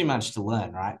just too much to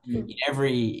learn, right? In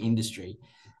every industry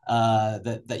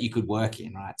that you could work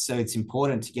in, right? So it's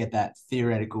important to get that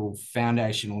theoretical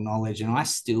foundational knowledge. And I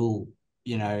still,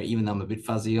 even though I'm a bit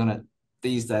fuzzy on it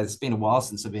these days, it's been a while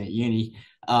since I've been at uni.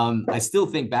 I still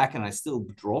think back and I still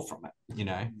draw from it,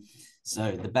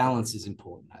 So the balance is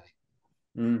important, I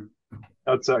think.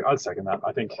 I'd second that.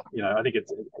 I think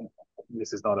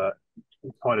this is not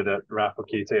pointed at RAF or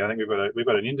QT. I think we've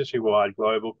got an industry-wide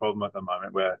global problem at the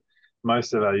moment where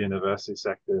most of our university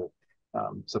sector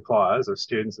suppliers of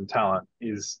students and talent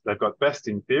they've got best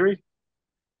in theory,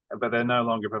 but they're no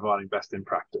longer providing best in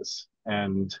practice,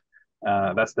 and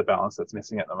that's the balance that's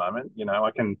missing at the moment.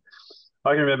 I can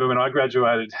remember when I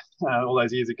graduated all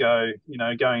those years ago,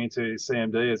 going into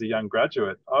CMD as a young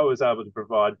graduate, I was able to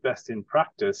provide best in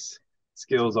practice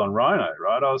skills on Rhino,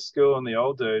 right? I was schooling the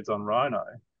old dudes on Rhino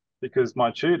because my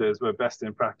tutors were best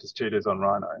in practice tutors on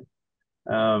Rhino.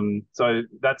 So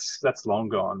that's long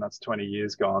gone. That's 20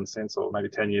 years gone since, or maybe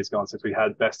 10 years gone since we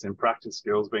had best in practice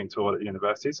skills being taught at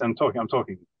universities. I'm talking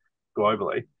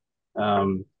globally,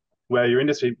 where your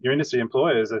industry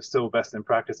employers are still best in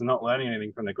practice and not learning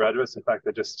anything from the graduates. In fact,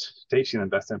 they're just teaching them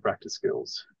best in practice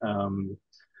skills.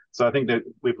 So I think that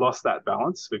we've lost that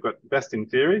balance. We've got best in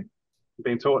theory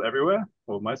being taught everywhere,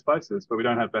 or most places, but we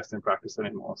don't have best in practice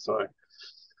anymore. So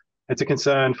it's a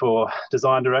concern for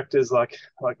design directors like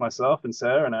myself and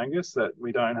Sarah and Angus that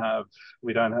we've got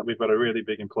a really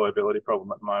big employability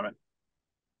problem at the moment,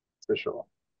 for sure.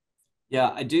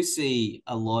 Yeah, I do see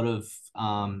a lot of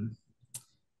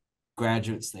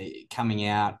graduates coming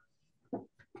out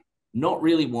not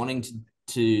really wanting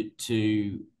to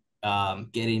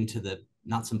get into the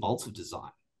nuts and bolts of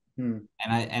design.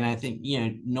 And I think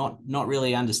not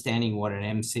really understanding what an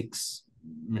M6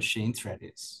 machine thread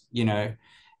is,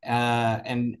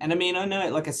 and I mean, I know,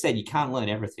 like I said, you can't learn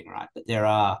everything, right? But there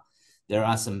are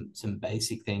some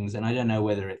basic things, and I don't know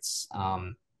whether it's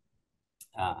a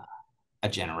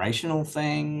generational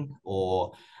thing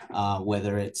or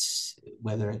whether it's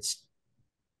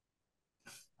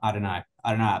I don't know,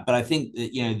 but I think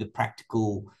that the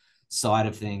practical side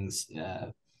of things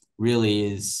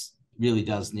really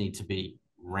does need to be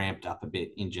ramped up a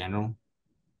bit in general.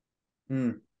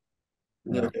 Yeah.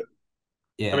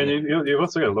 Yeah. I mean, you've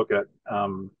also got to look at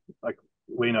like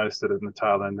we noticed it in the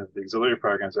tail end of the auxiliary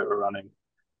programs that we're running,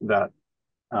 that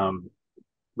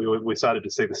we started to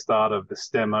see the start of the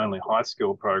STEM only high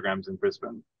school programs in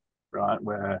Brisbane, right,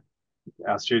 where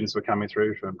our students were coming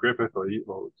through from Griffith or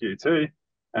QT,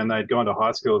 and they'd gone to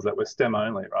high schools that were STEM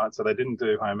only, right? So they didn't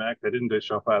do home ec, they didn't do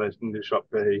shop A, they didn't do shop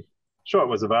B. Sure, it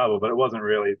was available, but it wasn't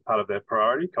really part of their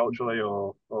priority culturally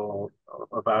or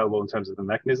available in terms of the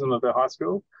mechanism of their high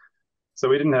school. So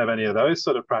we didn't have any of those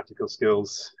sort of practical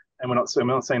skills we're not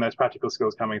seeing those practical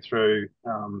skills coming through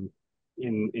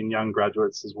in young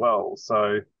graduates as well.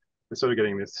 So we're sort of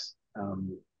getting this.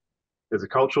 There's a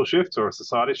cultural shift or a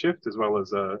society shift, as well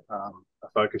as a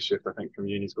focus shift, I think, from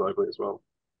unis globally as well.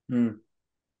 Mm.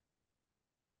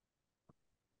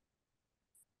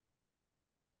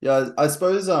 Yeah, I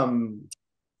suppose from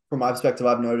my perspective,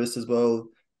 I've noticed as well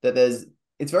that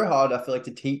it's very hard, I feel like,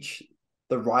 to teach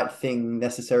the right thing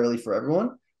necessarily for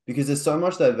everyone, because there's so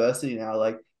much diversity now.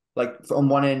 Like on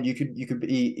one end, you could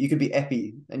be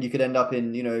epi, and you could end up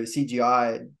in,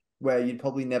 CGI, where you'd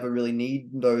probably never really need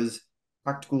those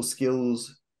practical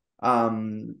skills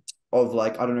of,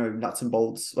 like, I don't know, nuts and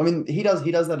bolts. I mean, he does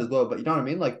that as well, but you know what I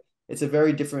mean? Like, it's a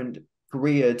very different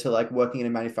career to, like, working in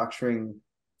a manufacturing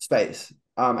space.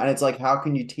 And it's like, how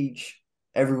can you teach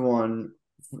everyone,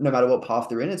 no matter what path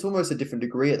they're in? It's almost a different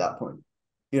degree at that point.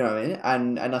 You know what I mean?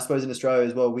 And I suppose in Australia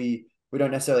as well, we don't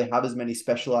necessarily have as many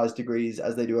specialized degrees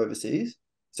as they do overseas.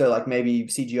 So, like, maybe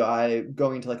CGI,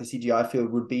 going into like a CGI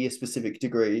field would be a specific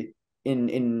degree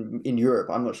in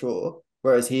Europe. I'm not sure.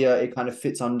 Whereas here, it kind of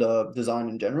fits under design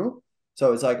in general.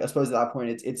 So it's like, I suppose at that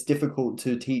point, it's difficult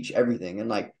to teach everything. And,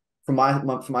 like, from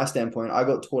my standpoint, I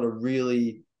got taught a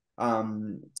really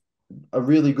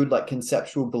good, like,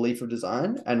 conceptual belief of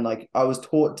design, and, like, I was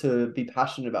taught to be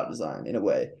passionate about design in a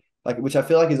way, like, which I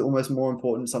feel like is almost more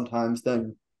important sometimes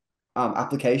than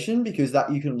application, because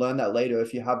that you can learn that later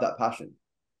if you have that passion.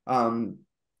 And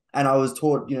I was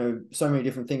taught, so many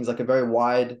different things, like a very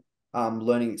wide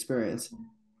learning experience.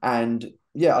 And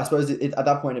yeah, I suppose at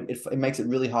that point it makes it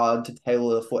really hard to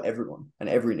tailor for everyone and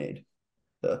every need.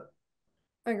 So.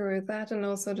 I agree with that. And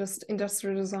also, just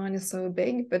industrial design is so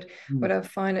big, but what I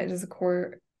find it is a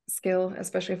core skill,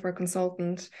 especially for a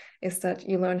consultant, is that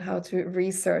you learn how to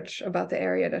research about the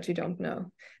area that you don't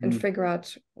know and figure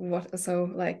out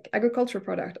like agriculture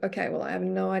product. Okay, well, I have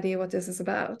no idea what this is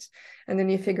about. And then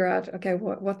you figure out, okay,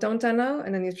 what don't I know?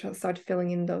 And then you start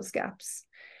filling in those gaps.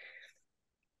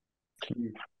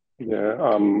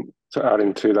 Yeah. To add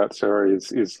into that, Sarah,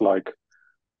 is like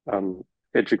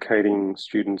educating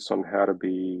students on how to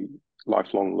be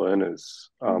lifelong learners,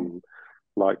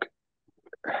 like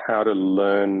how to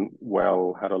learn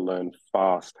well, how to learn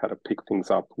fast, how to pick things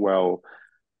up well.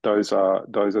 Those are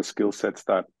skill sets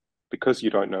that, because you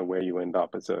don't know where you end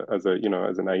up as an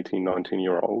 18,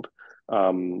 19-year-old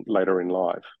later in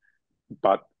life,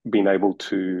 but being able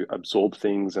to absorb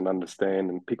things and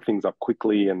understand and pick things up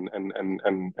quickly and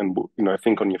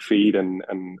think on your feet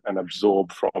and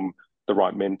absorb from the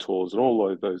right mentors and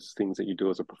all of those things that you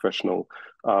do as a professional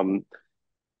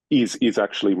is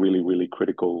actually really, really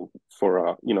critical for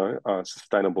a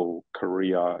sustainable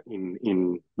career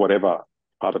in whatever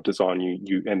part of design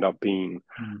you end up being.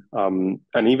 And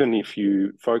even if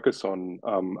you focus on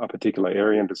a particular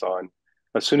area in design,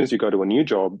 as soon as you go to a new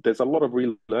job, there's a lot of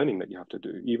relearning that you have to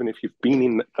do, even if you've been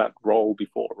in that role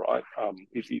before, right?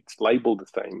 It's labeled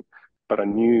the same, but a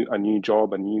new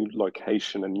job, a new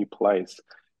location, a new place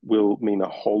will mean a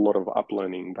whole lot of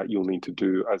uplearning that you'll need to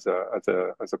do as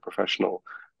a professional.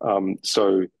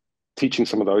 So teaching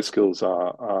some of those skills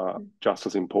are just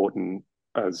as important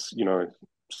as,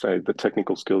 say, the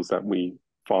technical skills that we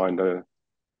find are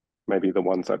maybe the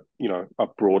ones that, are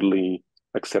broadly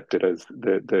accepted as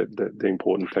the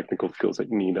important technical skills that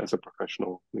you need as a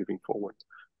professional moving forward.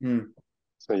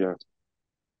 So yeah.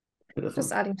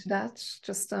 Just adding to that,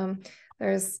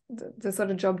 there's the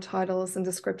sort of job titles and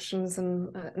descriptions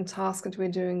and tasks that we're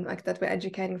doing, like that we're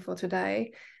educating for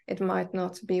today. It might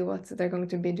not be what they're going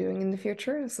to be doing in the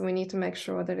future. So we need to make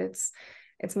sure that it's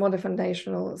more the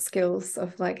foundational skills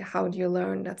of, like, how do you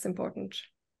learn, that's important.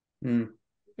 Yeah,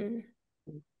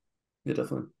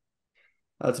 definitely.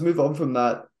 To move on from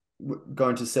that,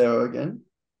 going to Sarah again,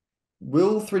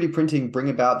 will 3D printing bring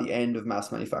about the end of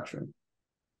mass manufacturing?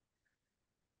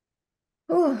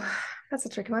 Oh, that's a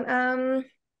tricky one.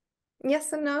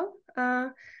 Yes and no.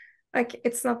 Like,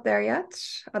 it's not there yet.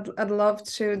 I'd love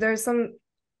to. There's some.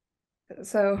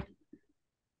 So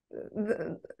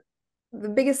the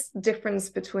biggest difference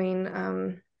between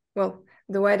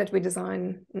the way that we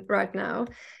design right now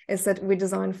is that we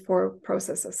design for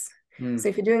processes. So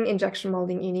if you're doing injection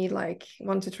molding, you need like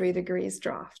 1 to 3 degrees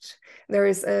draft. There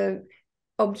is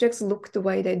objects look the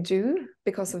way they do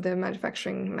because of the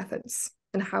manufacturing methods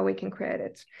and how we can create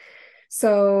it.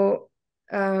 So,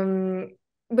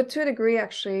 but to a degree,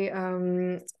 actually,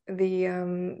 the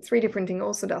 3D printing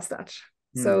also does that.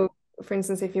 So, for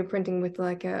instance, if you're printing with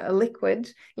like a liquid,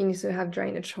 you need to have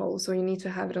drainage holes, so you need to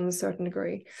have it on a certain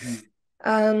degree.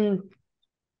 I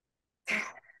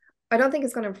don't think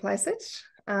it's going to replace it,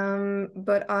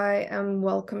 but I am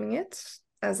welcoming it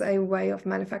as a way of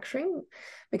manufacturing,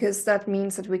 because that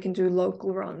means that we can do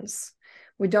local runs.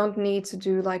 We don't need to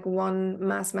do like one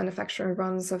mass manufacturing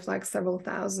runs of like several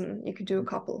thousand. You could do a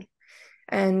couple.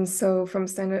 And so from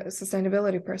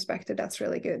sustainability perspective, that's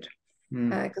really good.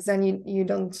 Because then you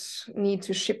don't need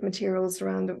to ship materials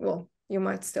around. Well, you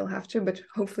might still have to, but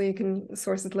hopefully you can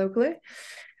source it locally.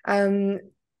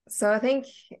 So I think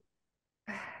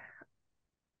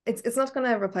it's not going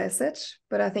to replace it,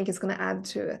 but I think it's going to add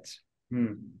to it.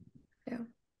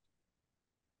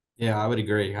 Yeah, I would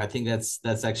agree. I think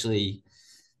that's actually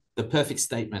the perfect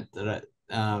statement that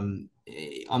I'm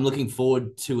looking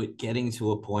forward to it getting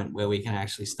to a point where we can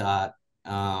actually start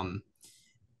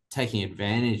taking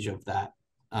advantage of that.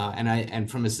 And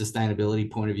from a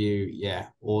sustainability point of view, yeah,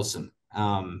 awesome.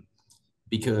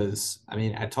 Because I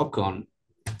mean, at Topconn,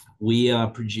 we are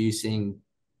producing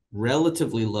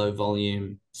relatively low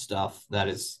volume stuff that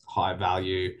is high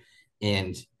value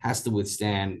and has to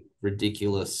withstand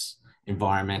ridiculous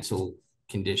environmental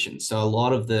conditions. So a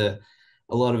lot of our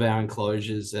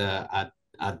enclosures are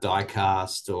die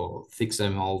cast or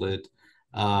thixo molded,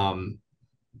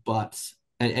 but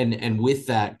with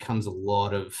that comes a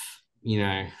lot of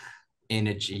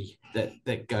energy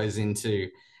that goes into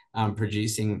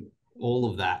producing all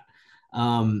of that.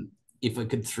 If I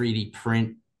could 3D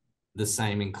print the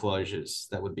same enclosures,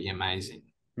 that would be amazing,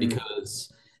 because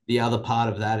the other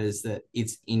part of that is that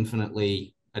it's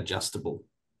infinitely adjustable.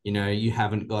 You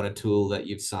haven't got a tool that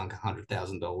you've sunk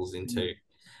 $100,000 into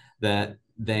that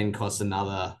then costs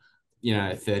another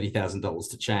 $30,000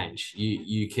 to change.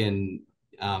 You can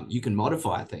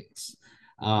modify things,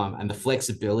 and the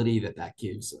flexibility that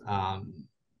gives, I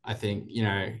think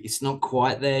it's not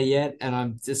quite there yet, and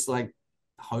I'm just like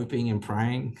hoping and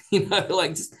praying,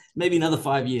 like just maybe another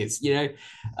 5 years,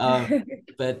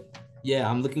 but yeah,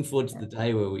 I'm looking forward to the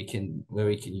day where we can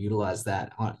utilize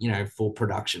that, for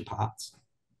production parts.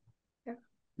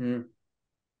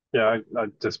 Yeah, I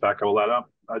just back all that up.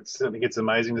 I think it's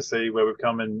amazing to see where we've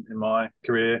come in my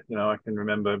career. I can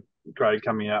remember Craig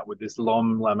coming out with this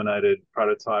LOM laminated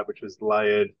prototype, which was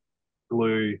layered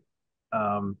glue,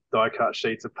 die cut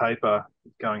sheets of paper,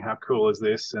 going, how cool is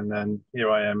this? And then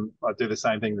here I am, I do the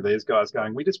same thing to these guys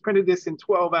going, we just printed this in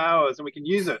 12 hours and we can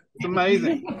use it. It's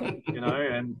amazing.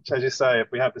 And as you say, if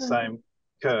we have the same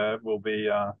curve, we'll be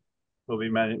not,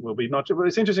 but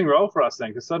it's an interesting role for us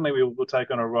then, because suddenly we'll take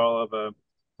on a role of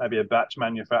maybe a batch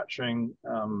manufacturing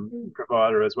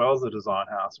provider as well as a design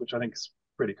house, which I think is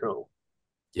pretty cool.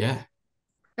 Yeah.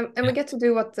 And we get to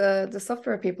do what the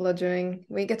software people are doing.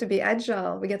 We get to be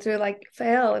agile. We get to like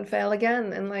fail and fail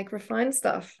again and like refine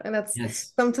stuff. And that's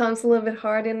sometimes a little bit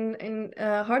hard in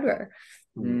hardware.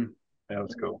 Yeah,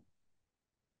 that's cool.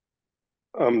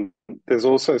 There's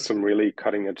also some really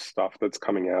cutting edge stuff that's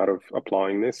coming out of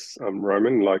applying this,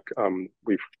 Roman. Like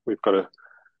we've got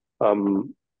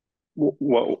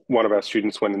one of our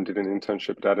students went and did an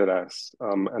internship at Adidas,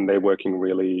 and they're working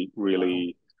really,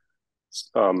 really,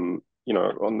 on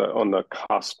the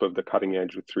cusp of the cutting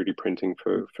edge with 3D printing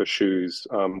for shoes.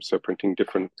 So printing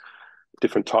different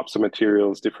types of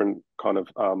materials, different kind of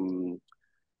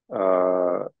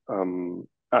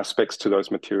aspects to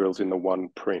those materials in the one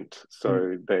print.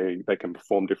 So they can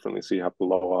perform differently. So you have the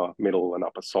lower, middle, and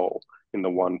upper sole in the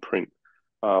one print.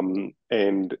 And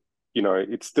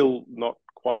it's still not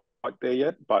quite there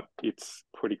yet, but it's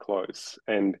pretty close.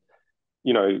 And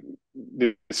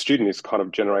the student is kind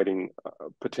of generating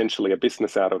potentially a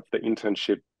business out of the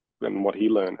internship and what he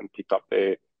learned and picked up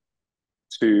there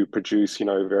to produce,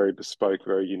 very bespoke,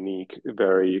 very unique,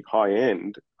 very high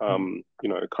end, kind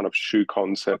of shoe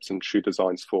concepts and shoe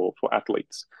designs for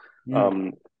athletes.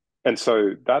 And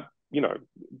so that,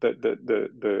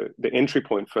 the entry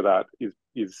point for that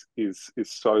is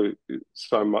so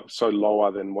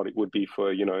lower than what it would be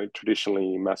for,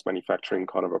 traditionally mass manufacturing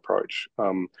kind of approach.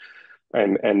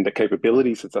 And the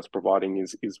capabilities that that's providing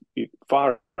it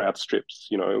far outstrips,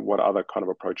 what other kind of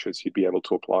approaches you'd be able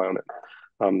to apply on it.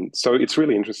 So it's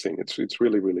really interesting. It's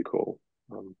really, really cool.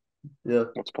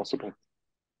 What's possible.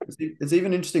 It's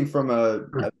even interesting from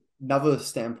another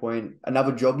standpoint,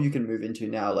 another job you can move into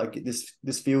now. Like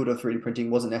this field of 3D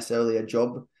printing wasn't necessarily a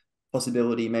job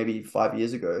possibility maybe 5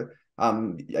 years ago.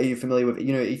 Are you familiar with,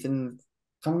 Ethan? I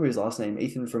can't remember his last name.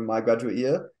 Ethan from my graduate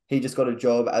year. He just got a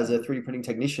job as a 3D printing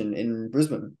technician in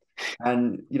Brisbane.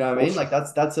 And you know what I mean? Like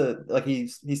he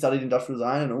studied industrial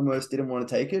design and almost didn't want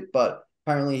to take it, but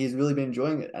apparently he's really been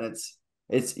enjoying it. And it's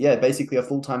basically a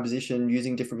full-time position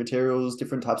using different materials,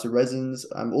 different types of resins,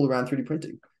 all around 3D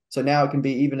printing. So now it can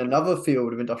be even another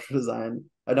field of industrial design,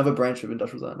 another branch of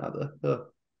industrial design out there.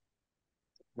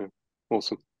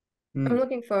 Awesome. I'm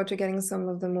looking forward to getting some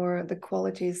of the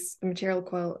qualities, material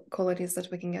qualities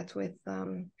that we can get with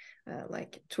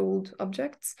like tooled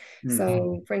objects.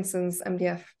 So for instance,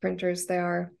 MDF printers,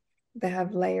 they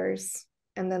have layers,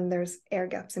 and then there's air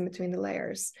gaps in between the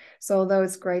layers. So although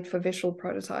it's great for visual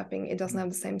prototyping, it doesn't have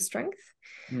the same strength.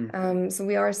 So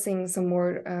we are seeing some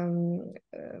more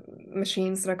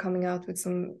machines that are coming out with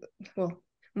some, well,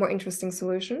 more interesting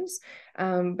solutions.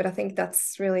 But I think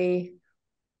that's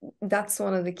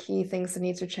one of the key things that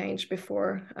needs to change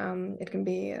before it can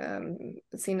be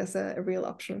seen as a real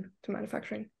option to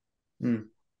manufacturing.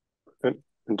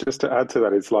 And just to add to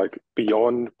that, it's like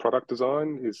beyond product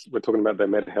design is we're talking about their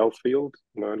mental health field,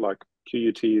 you know, like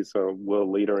QUT is a world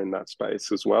leader in that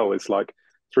space as well. It's like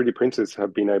 3D printers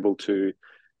have been able to,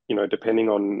 you know, depending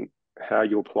on how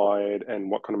you apply it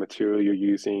and what kind of material you're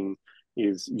using,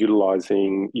 is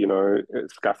utilizing, you know,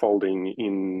 scaffolding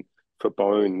in for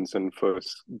bones and for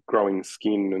growing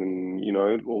skin and, you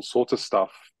know, all sorts of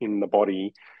stuff in the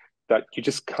body that you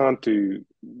just can't do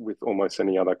with almost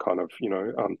any other kind of, you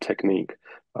know, technique.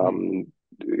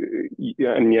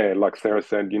 Yeah, and yeah, like Sarah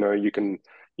said, you know, you can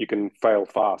fail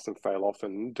fast and fail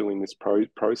often doing this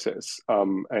process,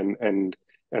 and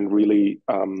really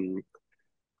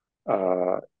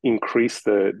increase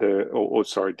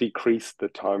decrease the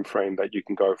time frame that you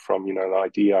can go from, you know, an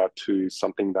idea to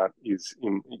something that is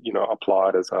you know,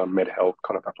 applied as a med health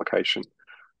kind of application.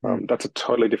 That's a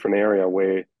totally different area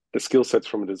where the skill sets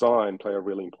from a design play a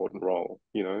really important role.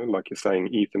 You know, like you're saying,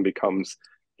 Ethan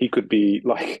he could be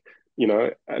like, you know,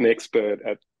 an expert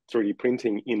at 3D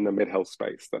printing in the med health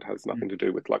space that has nothing to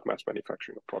do with like mass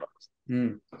manufacturing of products.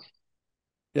 Yeah,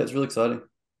 it's really exciting.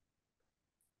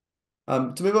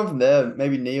 To move on from there,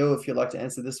 maybe Neil, if you'd like to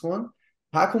answer this one,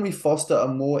 how can we foster a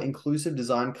more inclusive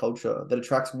design culture that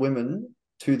attracts women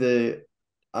to the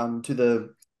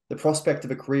prospect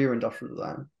of a career in industrial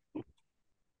design?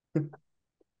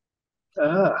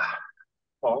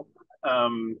 Well,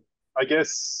 I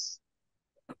guess,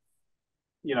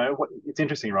 you know, it's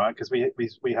interesting, right? Because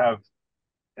we have,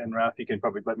 and Ralph, you can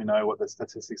probably let me know what the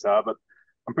statistics are, but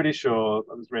I'm pretty sure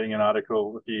I was reading an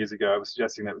article a few years ago, was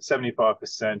suggesting that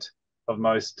 75% of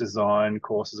most design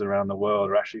courses around the world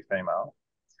are actually female.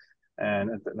 And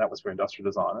that was for industrial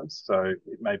designers. So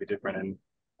it may be different in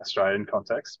Australian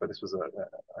context, but this was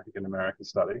I think an American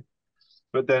study.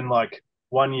 But then like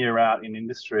 1 year out in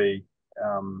industry,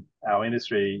 our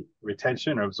industry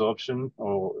retention or absorption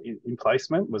or in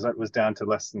placement was down to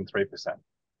less than 3%.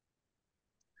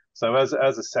 So as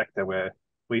a sector where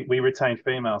we retain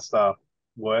female staff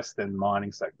worse than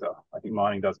mining sector. I think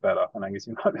mining does better. And Angus,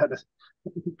 you might be able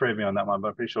to prove me on that one, but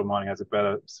I'm pretty sure mining has a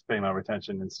better female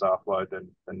retention in staff load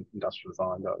than industrial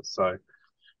design does.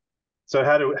 So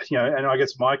how do, you know, and I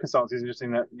guess my consultancy is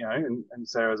interesting that, you know, and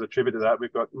Sarah's attributed to that,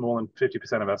 we've got more than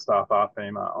 50% of our staff are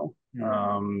female.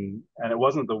 And it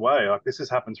wasn't the way, like this has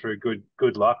happened through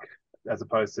good luck as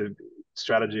opposed to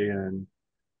strategy and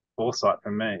foresight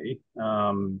for me.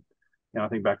 You know, I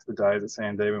think back to the days at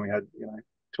CND when we had, you know,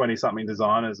 20 something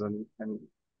designers and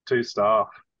 2 staff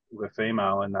were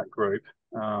female in that group.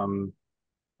 And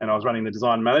I was running the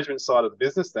design management side of the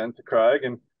business then for Craig,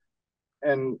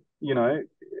 and you know,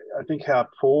 I think how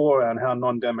poor and how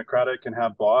non-democratic and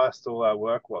how biased all our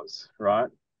work was, right?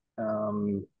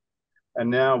 And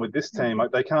now with this team,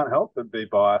 they can't help but be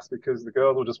biased because the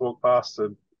girls will just walk past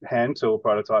a hand tool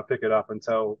prototype, pick it up and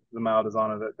tell the male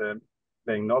designer that they're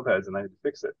being knobheads and they need to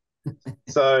fix it.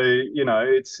 So, you know,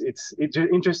 it's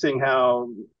interesting how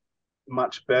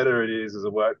much better it is as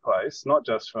a workplace, not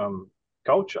just from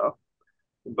culture,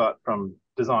 but from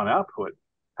design output,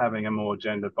 having a more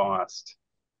gender balanced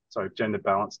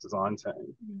design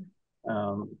team.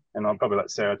 And I'll probably let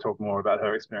Sarah talk more about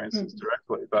her experiences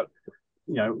directly, but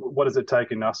you know, what has it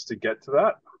taken us to get to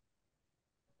that?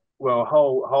 Well, a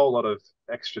whole lot of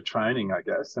extra training, I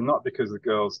guess, and not because the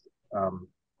girls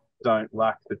don't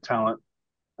lack the talent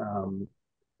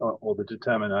or the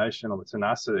determination or the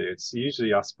tenacity. It's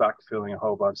usually us backfilling a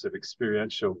whole bunch of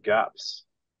experiential gaps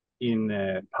in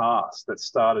their past that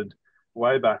started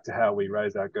way back to how we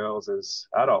raise our girls as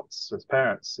adults, as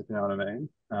parents, if you know what I mean.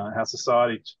 How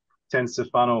society tends to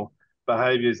funnel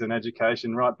behaviours and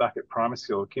education right back at primary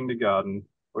school, kindergarten,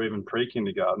 or even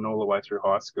pre-kindergarten, all the way through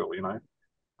high school, you know,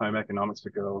 home economics for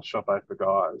girls, shop A for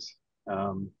guys.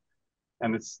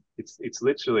 And it's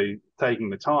literally taking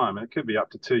the time, and it could be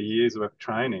up to 2 years worth of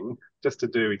training just to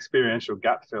do experiential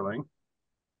gap filling.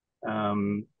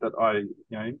 That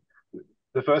you know,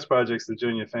 the first projects the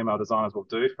junior female designers will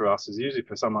do for us is usually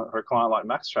for a client like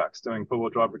Maxtrax doing four-wheel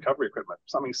drive recovery equipment,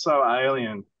 something so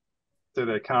alien to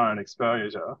their current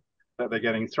exposure that they're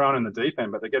getting thrown in the deep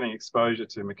end, but they're getting exposure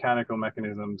to mechanical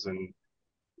mechanisms and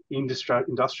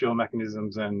industrial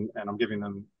mechanisms, and I'm giving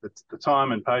them the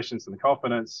time and patience and the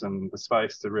confidence and the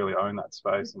space to really own that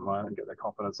space and learn and get their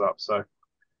confidence up. So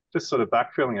just sort of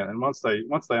backfilling it, and once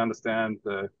they understand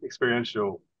the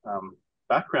experiential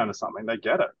background of something, they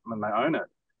get it and they own it.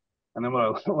 And then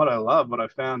what I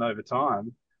found over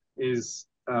time is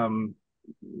the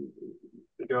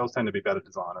girls tend to be better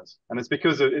designers, and it's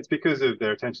because of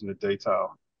their attention to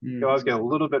detail. Guys get a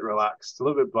little bit relaxed, a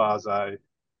little bit blasé.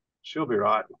 She'll be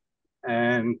right,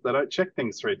 and they don't check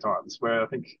things 3 times. Where I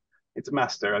think it's a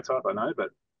mass stereotype, I know,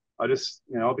 but I just,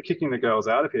 I'll be kicking the girls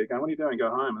out of here, going, "What are you doing? Go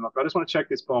home." And like, I just want to check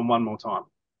this form one more time.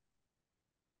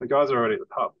 The guys are already at the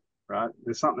pub, right?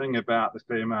 There's something about the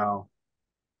female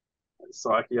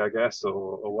psyche, I guess,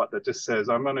 or what, that just says,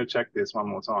 "I'm going to check this one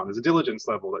more time." There's a diligence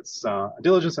level. That's a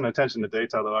diligence and attention to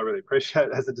detail that I really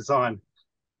appreciate as a design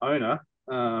owner.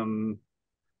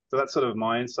 So that's sort of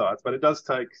my insights, but it does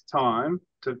take time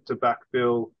to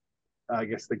backfill, I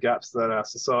guess, the gaps that our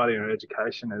society and our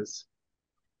education has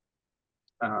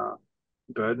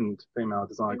burdened female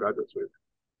design graduates with.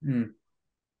 And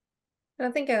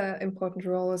I think an important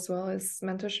role as well is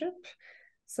mentorship.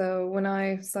 So when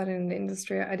I started in the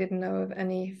industry, I didn't know of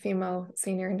any female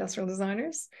senior industrial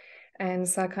designers. And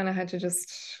so I kind of had to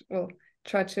just,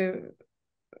 try to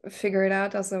figure it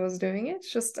out as I was doing it.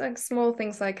 Just like small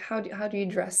things like how do you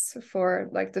dress for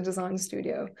like the design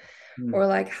studio? Or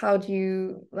like how do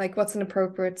you, like, what's an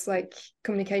appropriate like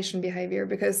communication behavior?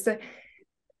 Because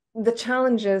the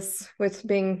challenges with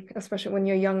being, especially when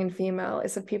you're young and female,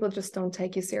 is that people just don't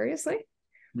take you seriously.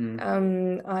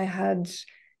 I had,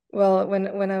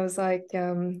 when I was like,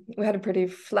 we had a pretty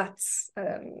flat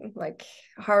like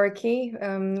hierarchy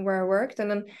where I worked,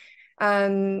 and then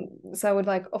so I would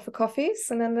like offer coffees,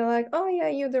 and then they're like, "Oh yeah,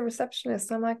 you're the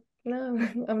receptionist." I'm like, "No,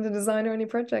 I'm the designer on your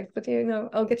project, but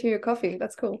I'll get you your coffee.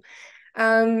 That's cool."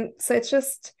 So it's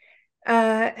just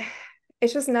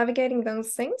navigating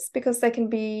those things, because they can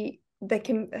be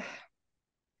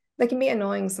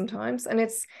annoying sometimes, and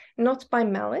it's not by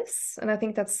malice, and I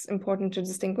think that's important to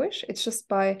distinguish. It's just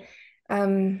by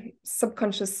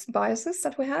subconscious biases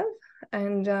that we have,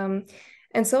 and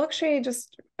so actually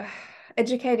just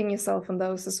educating yourself on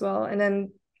those as well, and then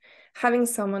having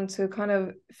someone to kind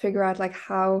of figure out like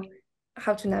how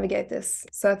to navigate this.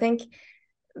 So I think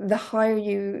the higher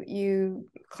you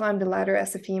climb the ladder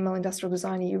as a female industrial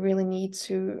designer, you really need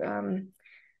to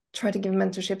try to give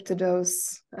mentorship to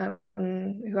those who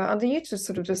are under you, to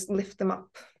sort of just lift them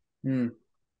up. I'm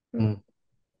going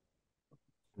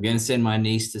to send my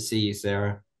niece to see you,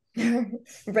 Sarah.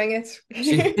 Bring it.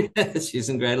 She's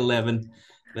in grade 11.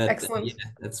 But excellent.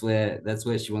 That's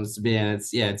where she wants to be, and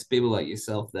it's people like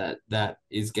yourself that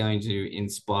is going to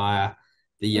inspire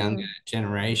the younger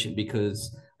generation,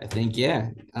 because I think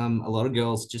a lot of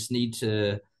girls just need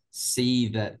to see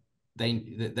that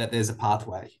that there's a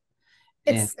pathway.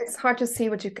 It's hard to see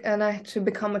what you and to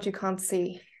become what you can't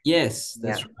see. Yes,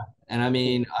 that's right. And I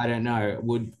mean, I don't know,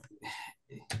 would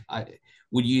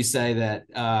you say that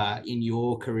in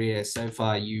your career so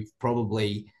far you've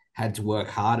probably had to work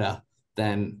harder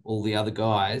than all the other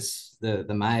guys,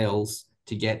 the males,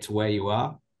 to get to where you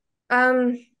are?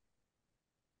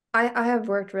 I have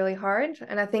worked really hard,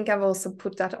 and I think I've also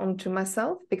put that onto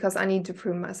myself because I need to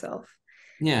prove myself.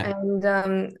 Yeah. And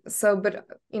but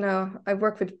I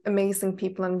work with amazing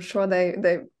people. I'm sure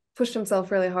they push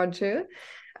themselves really hard too.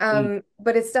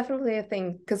 But it's definitely a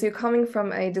thing, because you're coming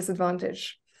from a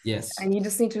disadvantage. Yes. And you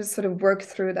just need to sort of work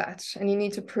through that, and you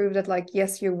need to prove that, like,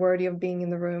 yes, you're worthy of being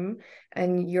in the room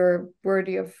and you're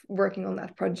worthy of working on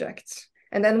that project.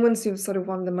 And then once you've sort of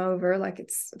won them over, like,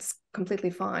 it's completely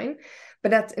fine.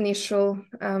 But that initial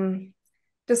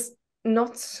just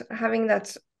not having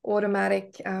that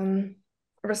automatic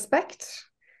respect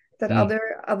that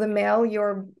other male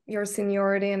your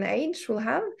seniority and age will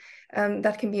have,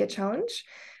 that can be a challenge.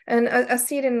 And I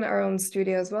see it in our own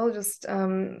studio as well, just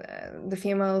the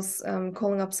females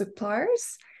calling up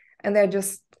suppliers, and they're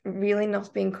just really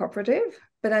not being cooperative.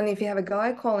 But then if you have a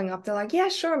guy calling up, they're like, "Yeah,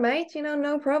 sure, mate,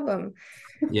 no problem."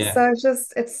 Yeah. So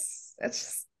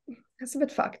it's a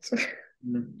bit fucked.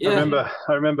 Yeah.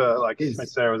 I remember like when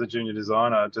Sarah was a junior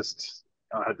designer, I had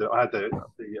the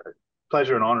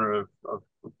pleasure and honor of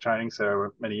training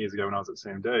Sarah many years ago when I was at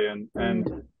CMD, and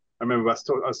I remember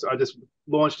I just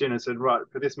launched in and said, right,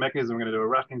 for this mechanism, we're going to do a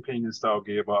rack and pinion style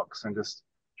gearbox and just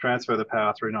transfer the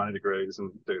power through 90 degrees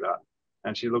and do that.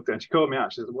 And she looked and she called me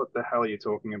out. She said, "What the hell are you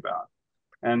talking about?"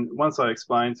 And once I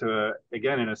explained to her,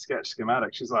 again in a sketch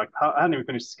schematic, she's like, "I hadn't even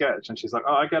finished the sketch." And she's like,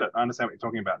 "Oh, I get it. I understand what you're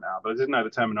talking about now." But I didn't know the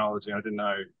terminology. I didn't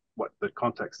know what the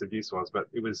context of use was. But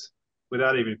it was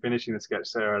without even finishing the sketch,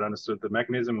 Sarah had understood the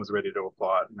mechanism, was ready to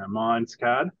apply it in her mind's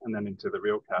CAD and then into the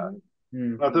real CAD.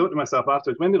 I thought to myself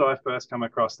afterwards, when did I first come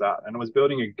across that? And I was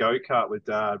building a go-kart with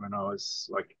Dad when I was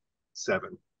like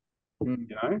 7, you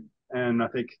know? And I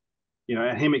think, you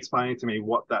know, him explaining to me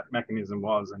what that mechanism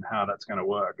was and how that's going to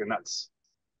work. And that's,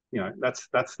 you know,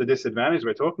 that's the disadvantage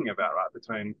we're talking about, right,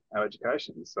 between our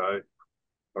education. So,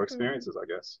 or experiences, I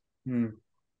guess.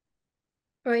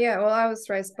 Well, yeah, well, I was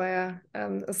raised by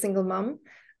a single mum,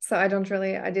 so I didn't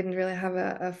really have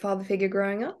a father figure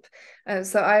growing up.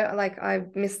 So I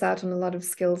missed out on a lot of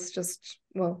skills just,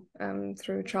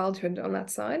 through childhood on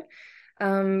that side.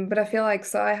 But I feel like,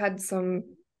 so I had some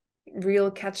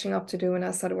real catching up to do when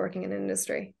I started working in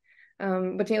industry.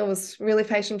 But Neil was really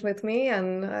patient with me,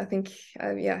 and I think,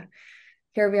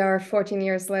 here we are 14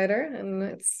 years later, and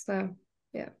it's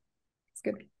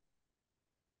good.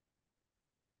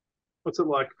 What's it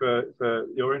like for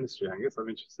your industry, Angus? I'm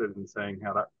interested in seeing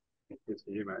how that is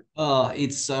for you, mate. Oh,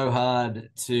 it's so hard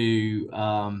to,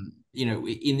 you know,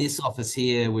 in this office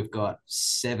here, we've got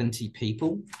 70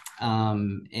 people.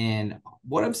 And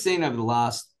what I've seen over the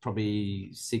last probably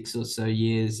 6 or so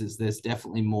years is there's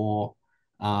definitely more,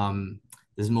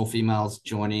 there's more females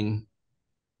joining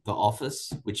the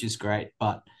office, which is great,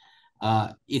 but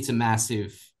it's a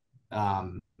massive,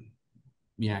 you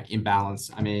know,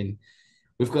 imbalance. I mean,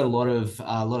 we've got a lot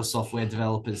of software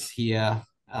developers here.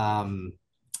 I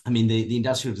mean, the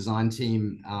industrial design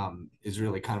team is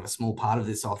really kind of a small part of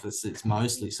this office. It's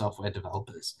mostly software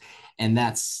developers, and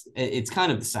it's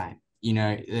kind of the same. You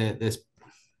know,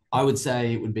 I would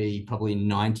say it would be probably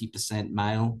 90%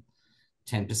 male,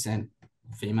 10%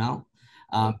 female.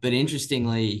 But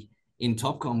interestingly, in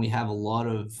Topconn, we have a lot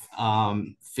of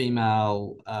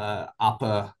female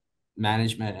upper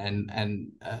management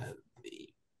and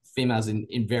females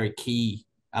in very key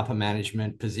upper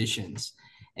management positions,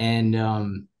 and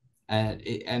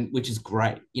which is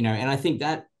great, you know. And I think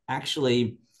that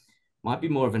actually might be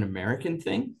more of an American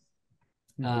thing.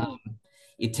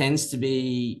 It tends to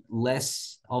be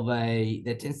less of a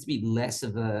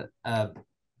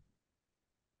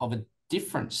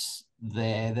difference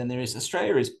there than there is.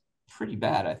 Australia is pretty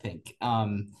bad, I think,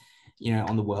 you know,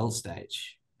 on the world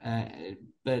stage.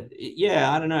 But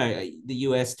yeah, I don't know. The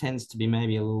US tends to be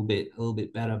maybe a little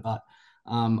bit better, but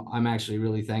I'm actually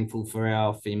really thankful for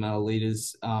our female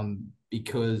leaders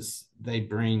because they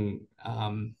bring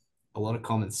a lot of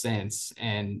common sense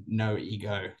and no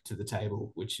ego to the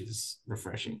table, which is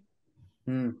refreshing.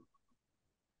 What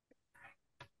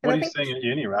are you seeing at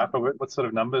uni, Rafa? What sort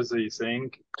of numbers are you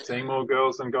seeing? Seeing more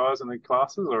girls than guys in the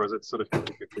classes, or is it sort of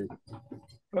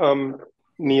 50-50?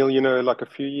 Neil, you know, like a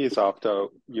few years after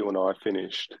you and I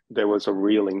finished, there was a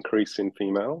real increase in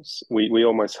females. We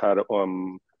almost had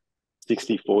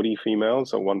 60-40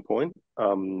 females at one point.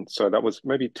 So that was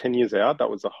maybe 10 years out. That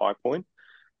was a high point.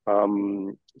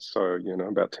 So, you know,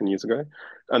 about 10 years ago.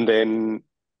 And then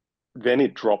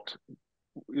it dropped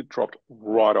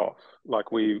right off.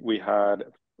 Like we had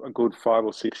a good 5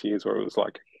 or 6 years where it was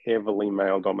like heavily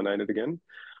male dominated again.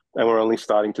 And we're only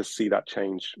starting to see that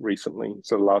change recently.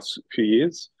 So the last few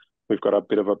years, we've got a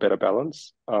bit of a better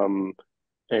balance.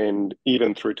 And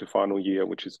even through to final year,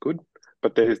 which is good.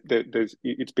 But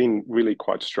it's been really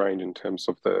quite strange in terms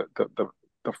of the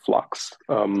flux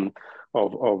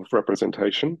of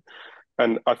representation.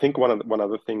 And I think one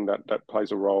other thing that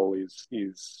plays a role is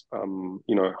you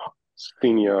know,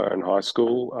 senior and high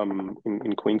school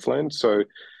in Queensland. So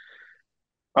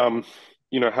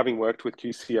you know, having worked with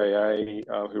QCAA,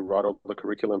 who write all the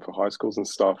curriculum for high schools and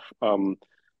stuff,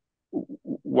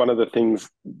 one of the things,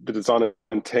 the design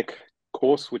and tech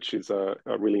course, which is a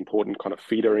really important kind of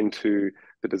feeder into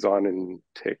the design and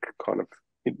tech kind of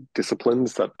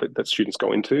disciplines that students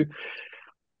go into,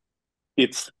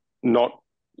 it's not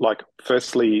like,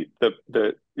 firstly,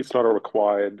 it's not a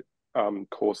required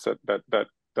course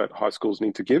that high schools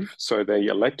need to give. So they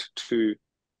elect to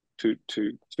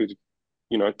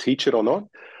you know, teach it or not.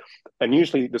 And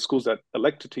usually the schools that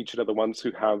elect to teach it are the ones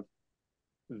who have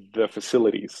the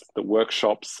facilities, the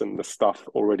workshops and the stuff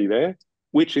already there,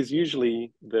 which is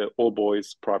usually the all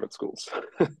boys private schools.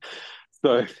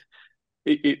 So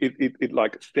it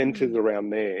like centers around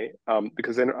there,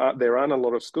 because there aren't a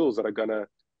lot of schools that are going to,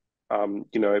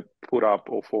 you know, put up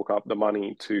or fork up the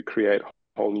money to create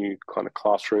whole new kind of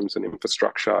classrooms and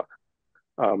infrastructure,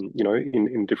 you know,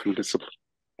 in different disciplines,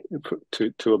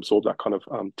 to absorb that kind of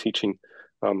teaching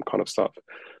kind of stuff.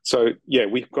 So yeah,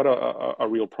 we've got a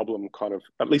real problem, kind of,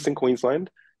 at least in Queensland,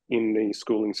 in the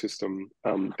schooling system,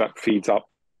 that feeds up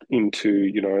into,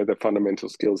 you know, the fundamental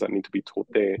skills that need to be taught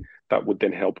there, that would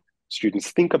then help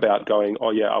students think about going,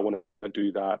 oh yeah, I want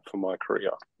do that for my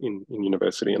career in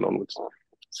university and onwards.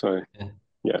 So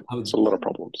yeah, it's a lot of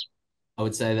problems. I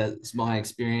would say that's my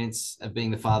experience of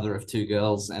being the father of two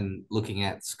girls and looking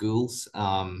at schools.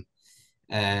 And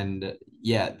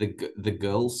yeah, the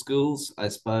girls' schools, I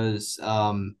suppose,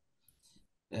 probably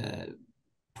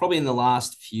in the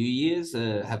last few years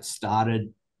have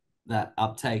started that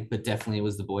uptake, but definitely it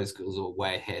was the boys' schools were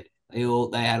way ahead. They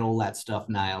had all that stuff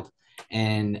nailed,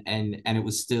 and it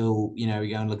was still, you know, we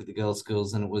go and look at the girls'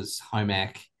 schools and it was home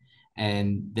ec,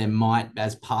 and there might,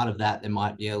 as part of that, there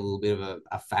might be a little bit of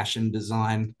a fashion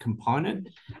design component,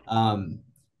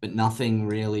 but nothing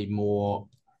really more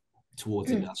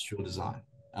towards industrial design.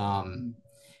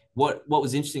 What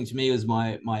was interesting to me was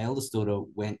my eldest daughter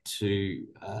went to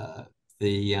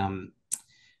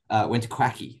went to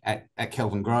Quacky at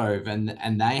Kelvin Grove,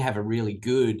 and they have a really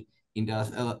good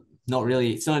not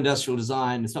really, it's not industrial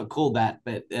design, it's not called that,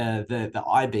 but the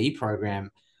IB program.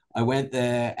 I went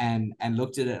there and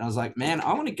looked at it, and I was like, man,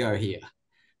 I want to go here.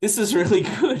 This is really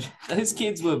good. Those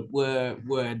kids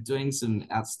were doing some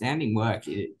outstanding work.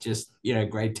 It just, you know,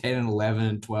 grade 10 and 11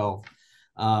 and 12.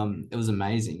 It was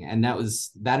amazing, and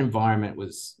that environment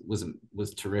was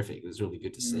terrific. It was really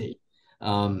good to see.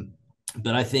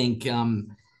 But I think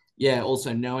yeah,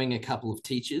 also knowing a couple of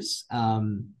teachers,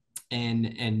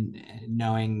 and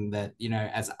knowing that, you know,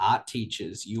 as art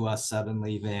teachers, you are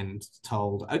suddenly then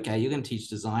told, okay, you're going to teach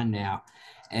design now,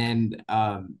 and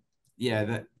yeah,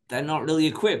 that they're not really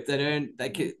equipped.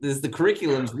 There's the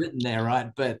curriculum's written there,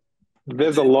 right? But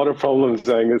there's a lot of problems,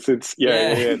 Angus. It's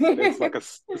there's like a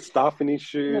staffing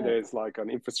issue. There's like an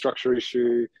infrastructure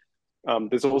issue.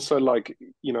 There's also, like,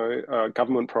 you know,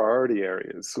 government priority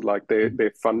areas, like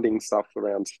they're funding stuff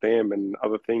around STEM and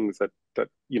other things that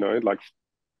you know, like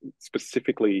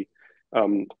specifically,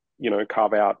 you know,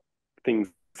 carve out things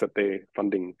that they're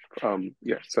funding.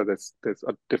 So there's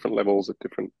different levels at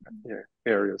different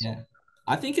areas. Yeah,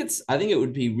 I think it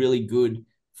would be really good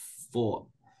for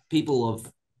people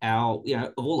of our, you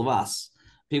know, of all of us,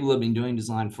 people who have been doing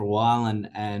design for a while and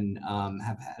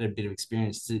have had a bit of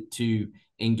experience to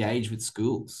engage with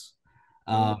schools.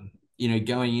 You know,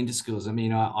 going into schools. I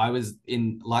mean, I was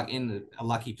in a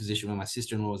lucky position where my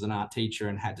sister-in-law was an art teacher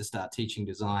and had to start teaching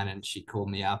design, and she called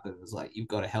me up and was like, you've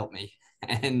got to help me.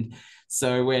 And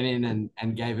so I went in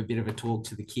and gave a bit of a talk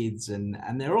to the kids, and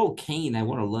they're all keen, they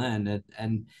want to learn,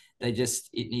 and they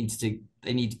need to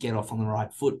get off on the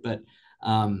right foot. But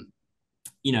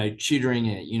you know, tutoring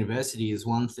at university is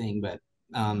one thing, but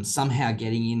somehow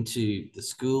getting into the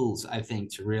schools, I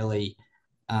think, to really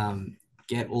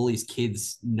get all these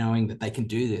kids knowing that they can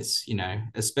do this, you know,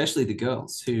 especially the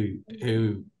girls who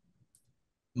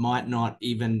might not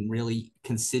even really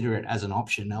consider it as an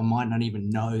option, or might not even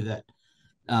know that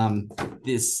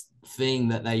this thing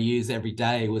that they use every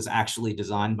day was actually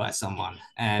designed by someone,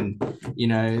 and, you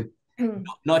know,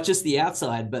 not just the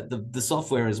outside, but the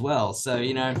software as well. So,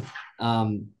 you know,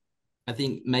 I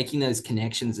think making those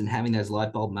connections and having those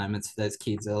light bulb moments for those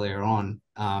kids earlier on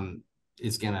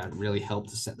is going to really help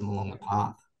to set them along the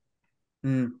path.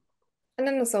 And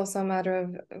then it's also a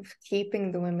matter of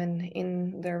keeping the women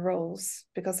in their roles,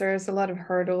 because there's a lot of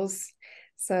hurdles.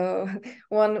 So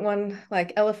one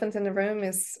like elephant in the room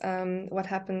is what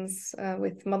happens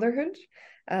with motherhood.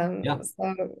 So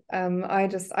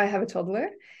I have a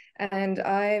toddler, and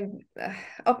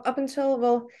up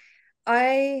until,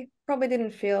 I probably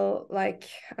didn't feel like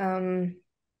I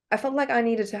felt like I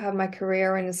needed to have my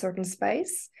career in a certain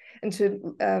space and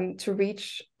to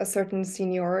reach a certain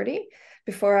seniority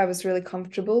before I was really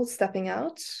comfortable stepping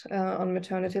out on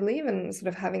maternity leave and sort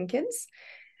of having kids.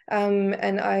 And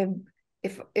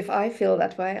if I feel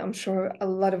that way, I'm sure a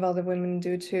lot of other women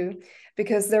do too,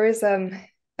 because there is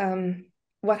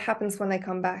what happens when they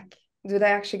come back? Do they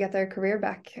actually get their career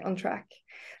back on track?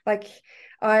 Like,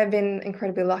 I've been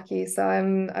incredibly lucky.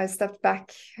 So I stepped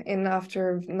back in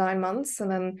after 9 months, and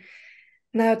then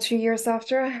now 2 years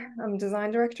after, I'm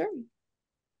design director.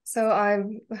 So I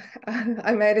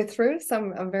made it through. So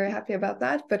I'm very happy about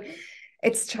that. But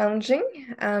it's challenging,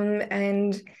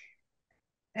 and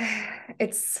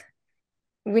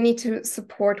we need to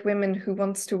support women who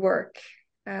wants to work,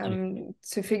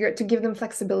 to give them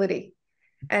flexibility,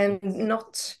 and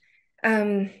not.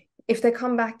 If they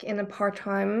come back in a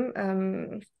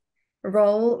part-time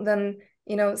role, then,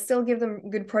 you know, still give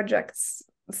them good projects.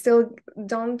 Still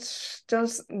don't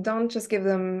just give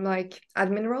them like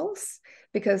admin roles,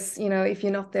 because, you know, if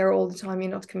you're not there all the time,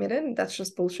 you're not committed. That's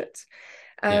just bullshit.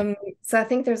 So I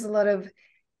think there's a lot of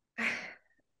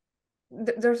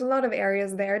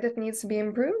areas there that needs to be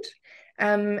improved,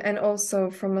 and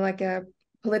also from like a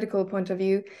political point of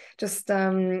view, just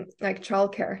like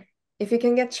childcare. if you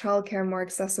can get childcare more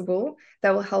accessible,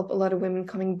 that will help a lot of women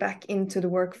coming back into the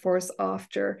workforce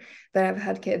after they have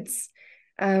had kids.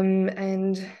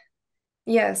 And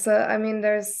yeah, so I mean,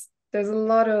 there's a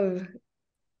lot of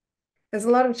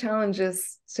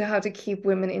challenges to how to keep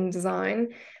women in design,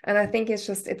 and I think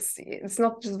it's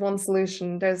not just one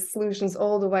solution. There's solutions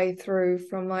all the way through,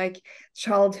 from like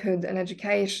childhood and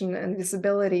education and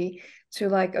visibility to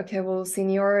like, okay, well,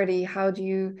 seniority. How do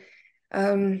you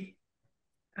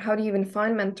even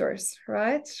find mentors,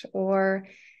 right? Or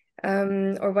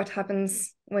what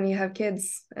happens when you have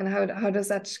kids, and how does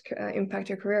that impact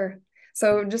your career?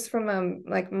 So just from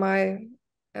like my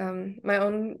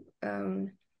own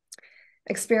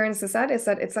experience is that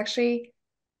it's actually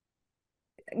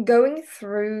going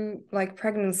through like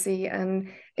pregnancy, and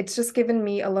it's just given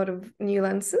me a lot of new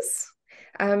lenses.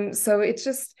 So it's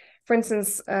just, for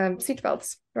instance,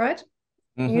 seatbelts, right?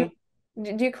 Mm-hmm.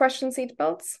 Do you question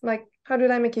seatbelts? Like, how do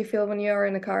they make you feel when you are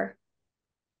in a car?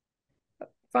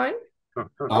 Fine?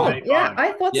 Oh, yeah,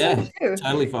 I thought so too.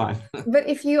 Totally fine. But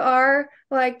if you are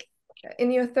like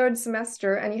in your third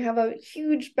semester and you have a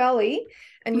huge belly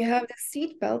and you have the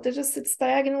seat belt that just sits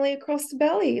diagonally across the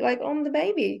belly, like on the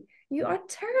baby, you are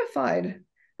terrified,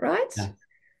 right? Yeah.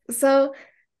 So,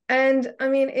 and I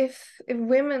mean, if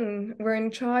women were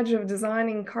in charge of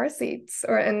designing car seats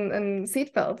or and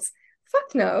seat belts,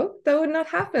 fuck no, that would not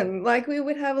happen. Like we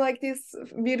would have like these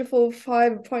beautiful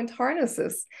 5-point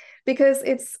harnesses, because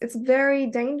it's very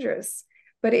dangerous.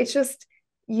 But it's just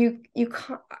you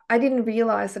can't. I didn't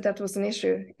realize that was an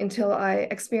issue until I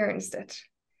experienced it.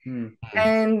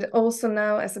 And also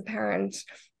now as a parent,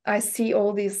 I see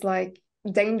all these like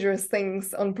dangerous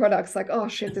things on products, like, oh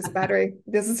shit, this battery,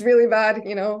 this is really bad,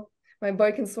 you know, my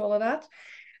boy can swallow that.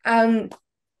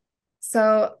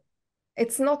 So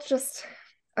it's not just,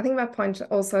 I think my point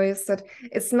also is that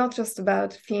it's not just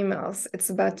about females,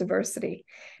 it's about diversity.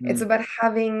 It's about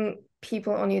having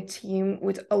people on your team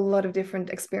with a lot of different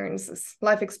experiences,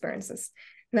 life experiences.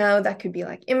 Now that could be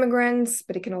like immigrants,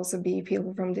 but it can also be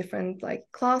people from different like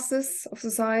classes of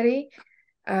society,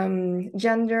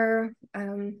 gender.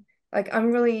 Like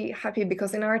I'm really happy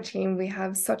because in our team we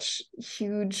have such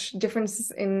huge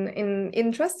differences in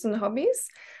interests and hobbies.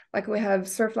 Like we have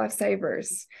surf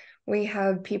lifesavers, we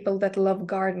have people that love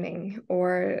gardening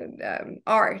or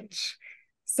art.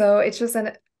 So it's just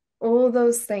that all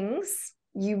those things,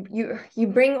 you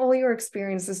bring all your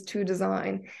experiences to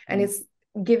design, and it's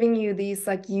giving you these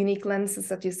like unique lenses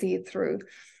that you see it through.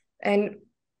 And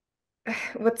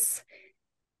what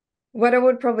I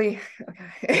would probably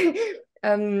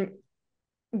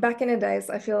back in the days,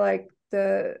 I feel like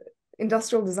the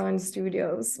industrial design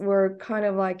studios were kind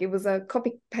of like, it was a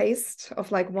copy paste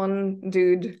of like one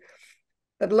dude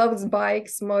that loves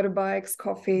bikes, motorbikes,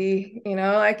 coffee, you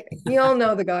know, like we all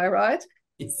know the guy, right?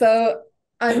 So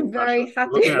I'm very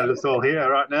happy. Looking at us all here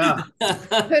right now.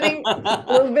 Putting a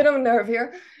little bit of nerve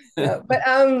here. No, but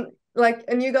like,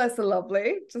 and you guys are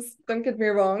lovely, just don't get me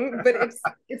wrong, but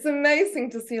it's amazing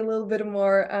to see a little bit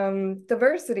more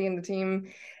diversity in the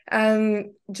team,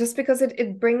 just because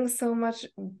it brings so much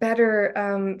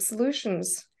better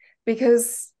solutions,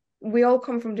 because we all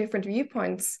come from different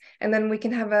viewpoints, and then we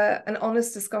can have an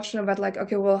honest discussion about like,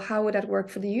 okay, well, how would that work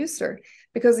for the user?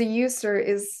 Because the user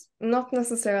is not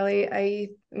necessarily a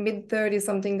mid-30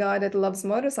 something guy that loves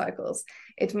motorcycles.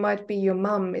 It might be your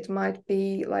mom, it might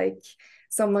be like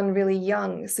someone really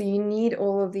young. So you need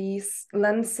all of these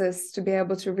lenses to be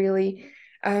able to really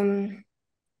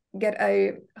get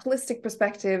a holistic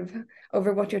perspective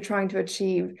over what you're trying to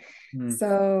achieve.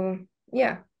 So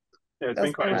yeah. Yeah, it's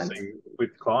been quite interesting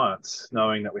with clients,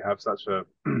 knowing that we have such a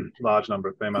large number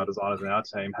of female designers in our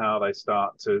team, how they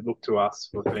start to look to us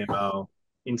for female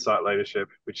insight leadership,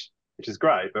 which is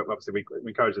great. But obviously, we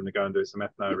encourage them to go and do some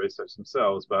ethno research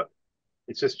themselves. But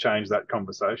it's just changed that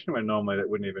conversation, where normally that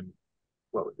wouldn't even,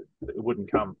 well, it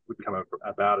wouldn't come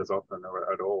about as often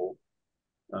or at all.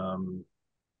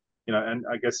 You know, and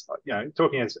I guess, you know,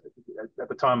 talking at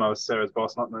the time I was Sarah's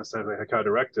boss, not necessarily her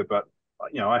co-director, but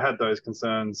you know, I had those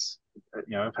concerns,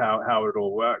 you know, of how it would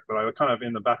all work. But I was kind of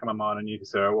in the back of my mind, I knew who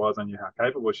Sarah was, I knew how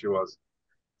capable she was.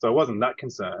 So I wasn't that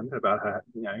concerned about her,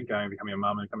 you know, becoming a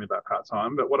mum and coming back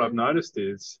part-time. But what I've noticed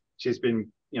is she's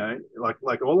been, you know,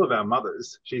 like all of our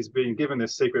mothers, she's been given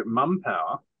this secret mum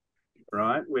power,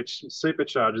 right, which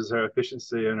supercharges her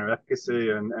efficiency and her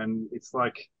efficacy. And it's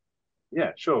like,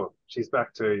 yeah, sure, she's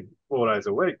back to 4 days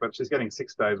a week, but she's getting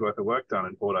 6 days worth of work done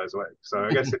in 4 days a week. So I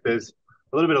guess if there's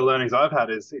a little bit of learnings I've had,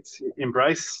 is it's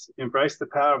embrace the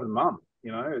power of the mum.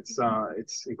 You know,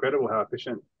 it's incredible how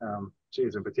efficient she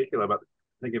is in particular. But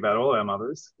thinking about all our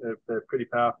mothers, they're pretty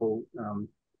powerful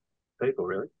people,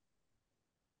 really.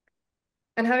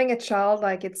 And having a child,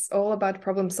 like it's all about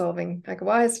problem solving. Like,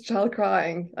 why is the child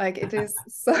crying? Like it is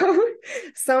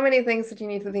so many things that you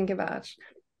need to think about.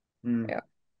 Yeah.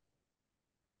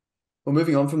 Well,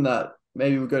 moving on from that,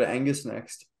 maybe we'll go to Angus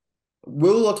next.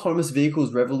 Will autonomous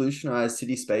vehicles revolutionize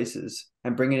city spaces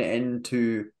and bring an end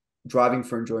to driving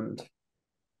for enjoyment?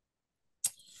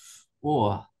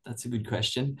 Oh, that's a good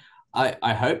question.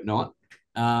 I hope not.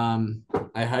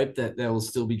 I hope that they will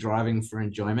still be driving for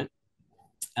enjoyment.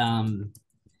 But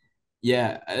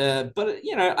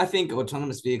you know, I think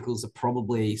autonomous vehicles are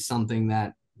probably something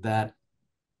that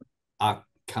are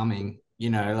coming. You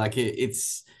know, like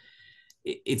it's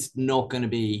not going to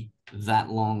be that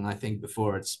long, I think,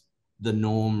 before it's the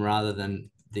norm rather than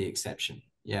the exception.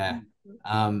 Yeah.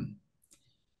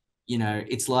 You know,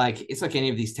 it's like any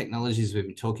of these technologies we've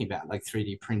been talking about, like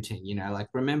 3D printing. You know, like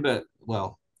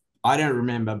well, I don't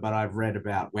remember, but I've read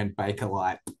about when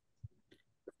Bakelite,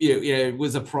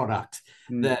 was a product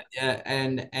that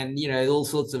and you know, all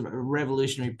sorts of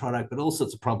revolutionary product, but all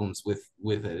sorts of problems with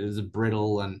it. It was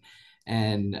brittle and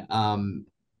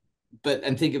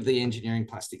think of the engineering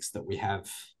plastics that we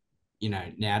have, you know,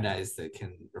 nowadays that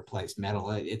can replace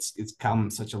metal. It's come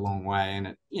such a long way,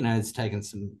 and it's taken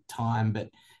some time, but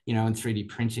you know, in 3D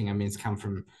printing, I mean, it's come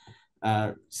from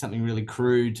something really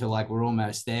crude to like we're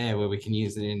almost there where we can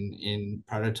use it in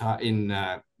prototype in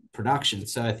production.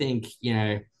 So I think, you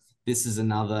know, this is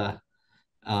another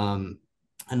thing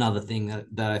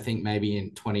that I think maybe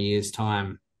in 20 years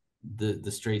time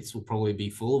the streets will probably be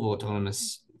full of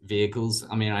autonomous vehicles.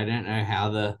 I mean, I don't know how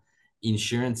the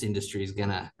insurance industry is going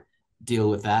to deal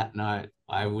with that. No,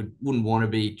 I wouldn't want to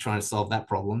be trying to solve that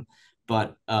problem,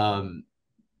 but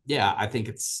yeah, I think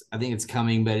it's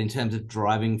coming. But in terms of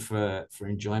driving for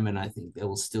enjoyment, I think there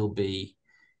will still be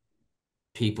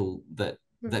people that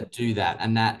do that,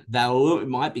 and that it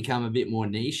might become a bit more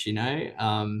niche, you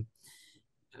know.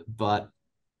 But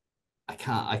I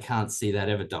can't see that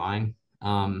ever dying.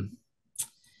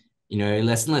 You know,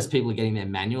 less and less people are getting their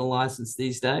manual license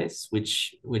these days,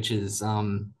 which is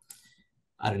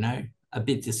I don't know, a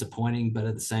bit disappointing, but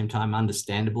at the same time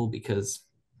understandable because,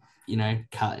 you know,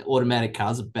 automatic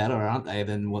cars are better, aren't they,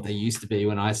 than what they used to be.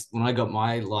 When I got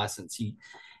my license, you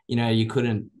know, you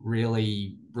couldn't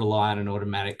really rely on an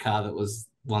automatic car that was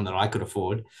one that I could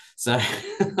afford. So,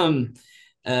 so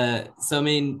I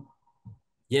mean,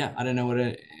 yeah, I don't know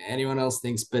what anyone else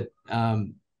thinks, but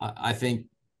I think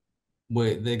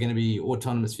they're going to be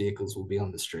autonomous vehicles will be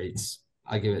on the streets.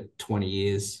 I give it 20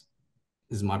 years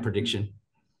is my prediction.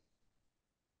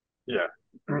 Yeah,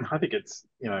 I think it's,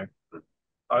 you know,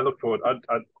 I look forward.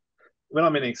 When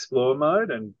I'm in explore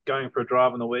mode and going for a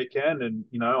drive on the weekend, and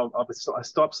you know, I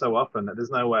stop so often that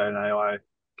there's no way an AI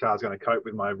car is going to cope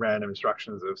with my random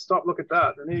instructions of stop, look at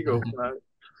that, an eagle, you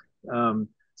know.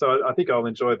 So I think I'll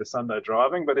enjoy the Sunday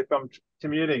driving. But if I'm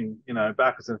commuting, you know,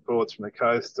 backwards and forwards from the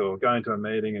coast or going to a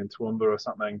meeting in Toowoomba or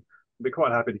something, I'd be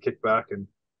quite happy to kick back and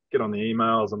get on the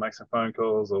emails or make some phone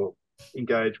calls or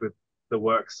engage with the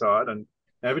work side. And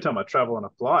every time I travel on a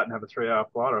flight and have a 3-hour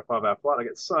flight or a 5-hour flight, I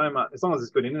get so much, as long as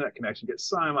it's good internet connection, get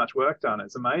so much work done.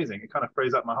 It's amazing. It kind of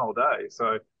frees up my whole day.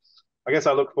 So I guess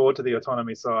I look forward to the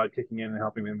autonomy side kicking in and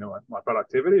helping me in my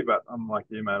productivity. But I'm like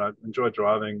you, man. I enjoy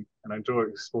driving and I enjoy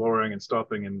exploring and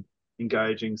stopping and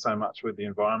engaging so much with the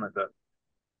environment that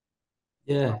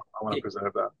Yeah, I want to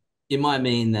preserve that. it might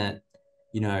mean that,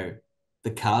 you know,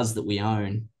 the cars that we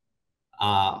own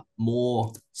are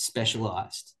more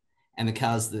specialized, and the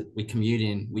cars that we commute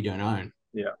in we don't own.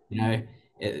 Yeah, you know,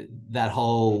 that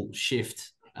whole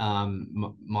shift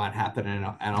might happen, and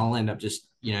I'll end up just,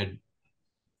 you know,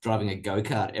 driving a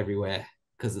go-kart everywhere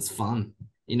because it's fun,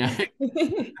 you know.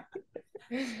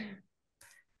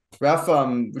 Ralph,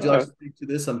 would you like to speak to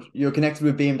this? You're connected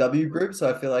with BMW Group,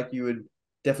 so I feel like you would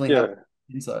definitely have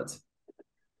insights.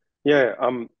 Yeah,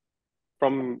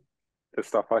 from the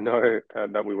stuff I know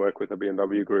that we work with the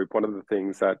BMW Group, one of the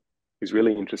things that is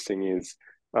really interesting is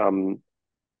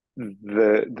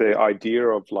the idea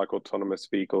of like autonomous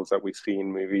vehicles that we see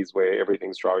in movies where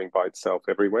everything's driving by itself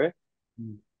everywhere.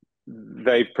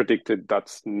 They've predicted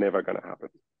that's never going to happen.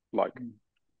 Like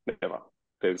never.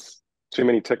 There's too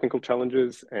many technical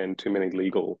challenges and too many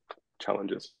legal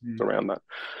challenges around that.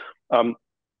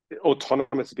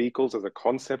 Autonomous vehicles as a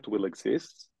concept will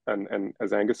exist. And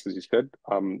as Angus, as you said,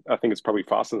 I think it's probably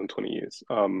faster than 20 years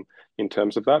in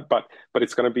terms of that. But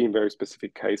it's going to be in very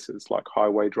specific cases like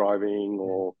highway driving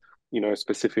or, you know,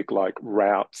 specific like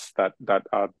routes that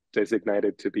are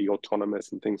designated to be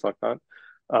autonomous and things like that.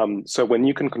 So when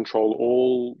you can control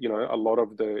all, you know, a lot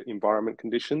of the environment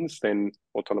conditions, then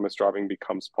autonomous driving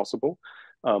becomes possible.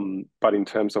 But in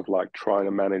terms of like trying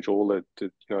to manage all the,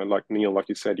 like Neil, like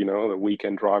you said, the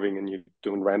weekend driving and you're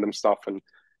doing random stuff, and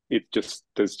it's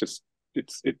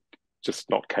just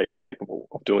not capable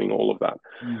of doing all of that.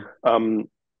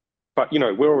 But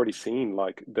we're already seeing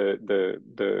like the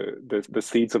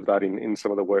seeds of that in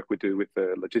some of the work we do with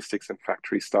the logistics and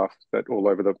factory stuff that all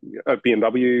over the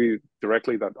BMW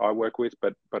directly that I work with,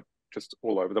 but just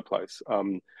all over the place.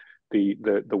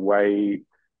 The way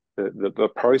the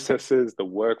processes, the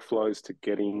workflows to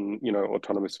getting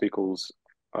autonomous vehicles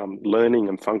learning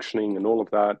and functioning and all of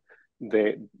that,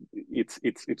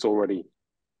 it's already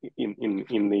in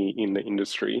the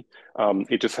industry.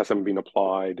 It just hasn't been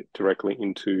applied directly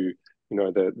into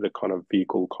the kind of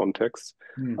vehicle context.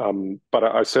 But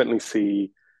I certainly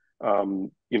see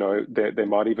there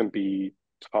might even be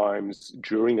times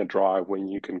during a drive when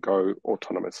you can go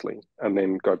autonomously and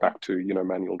then go back to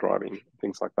manual driving,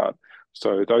 things like that.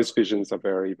 So those visions are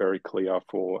very, very clear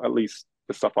for at least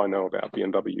the stuff I know about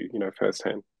BMW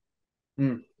firsthand.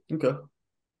 Okay.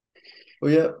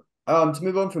 Well, yeah. To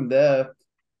move on from there,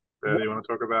 do you want to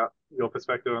talk about your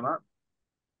perspective on that?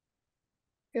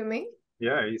 You me?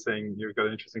 Yeah, you're saying you've got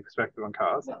an interesting perspective on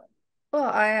cars. Well,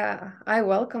 I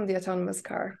welcome the autonomous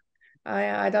car.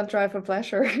 I don't drive for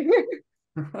pleasure.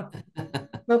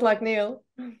 Not like Neil.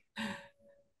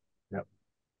 Yep.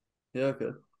 Yeah,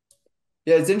 okay.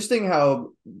 Yeah, it's interesting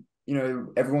how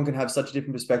everyone can have such a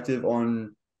different perspective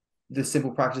on the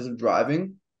simple practice of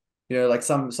driving. Like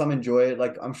some enjoy it.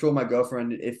 Like I'm sure my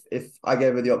girlfriend, if I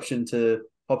gave her the option to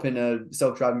hop in a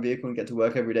self-driving vehicle and get to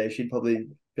work every day, she'd probably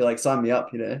be like, sign me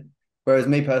up, Whereas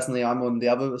me personally, I'm on the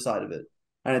other side of it.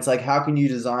 And it's like, how can you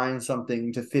design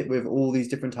something to fit with all these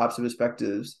different types of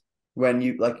perspectives when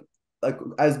you like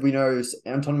as we know,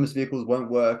 autonomous vehicles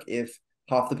won't work if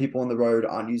half the people on the road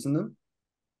aren't using them.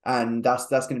 And that's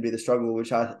going to be the struggle,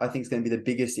 which I think is going to be the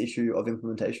biggest issue of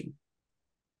implementation.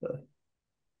 So.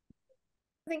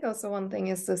 I think also one thing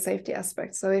is the safety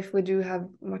aspect. So if we do have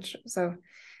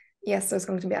yes, there's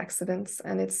going to be accidents,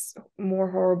 and it's more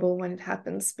horrible when it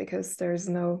happens because there's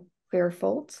no clear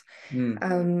fault.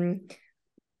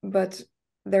 But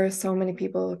there are so many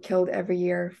people killed every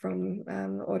year from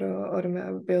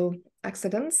automobile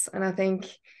accidents, and I think,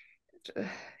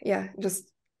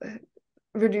 just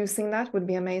reducing that would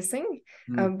be amazing.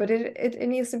 But it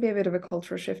needs to be a bit of a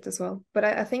cultural shift as well. But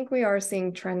I think we are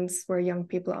seeing trends where young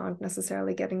people aren't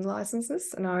necessarily getting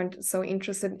licenses and aren't so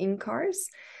interested in cars.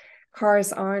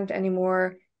 Cars aren't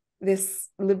anymore this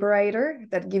liberator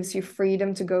that gives you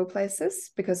freedom to go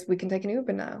places, because we can take an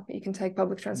Uber now. You can take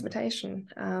public transportation.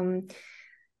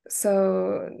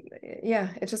 So yeah,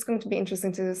 it's just going to be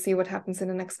interesting to see what happens in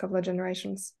the next couple of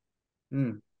generations.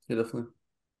 Yeah, definitely.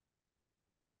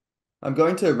 I'm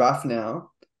going to Raf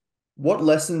now. What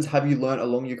lessons have you learned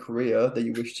along your career that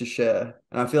you wish to share?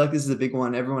 And I feel like this is a big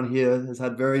one. Everyone here has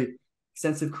had very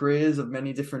extensive careers of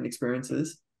many different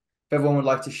experiences. If everyone would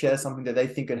like to share something that they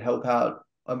think could help out,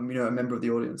 a member of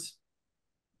the audience.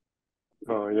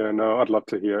 Oh yeah, no, I'd love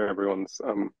to hear everyone's.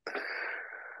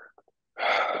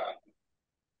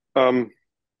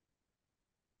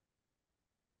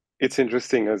 It's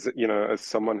interesting as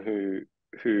someone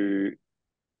who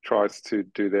tries to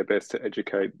do their best to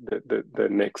educate the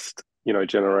next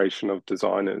generation of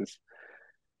designers.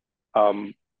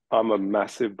 I'm a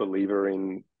massive believer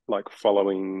in like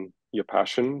following your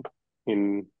passion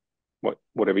in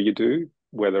whatever you do,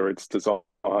 whether it's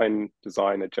design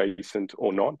adjacent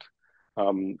or not.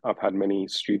 I've had many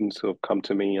students who have come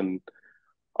to me and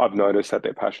I've noticed that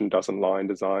their passion doesn't lie in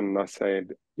design, and I said,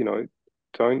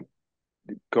 don't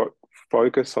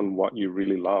focus on what you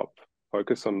really love.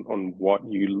 Focus on what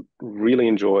you really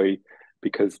enjoy,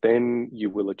 because then you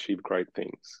will achieve great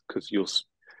things. Because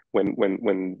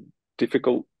when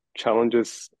difficult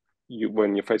challenges,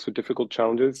 when you're faced with difficult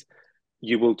challenges,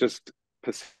 you will just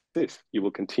persist. You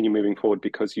will continue moving forward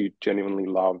because you genuinely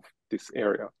love this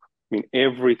area. I mean,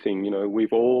 everything,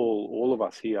 we've all of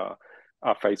us here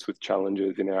are faced with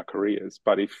challenges in our careers.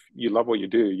 But if you love what you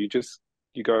do, you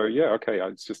go, yeah, okay,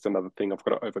 it's just another thing I've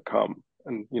got to overcome.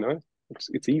 And,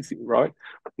 it's easy, right?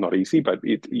 Not easy, but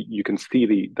you can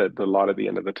see the light at the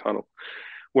end of the tunnel.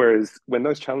 Whereas when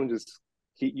those challenges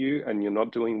hit you and you're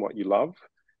not doing what you love,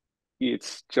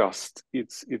 it's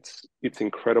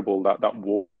incredible that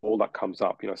wall that comes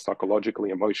up, psychologically,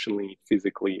 emotionally,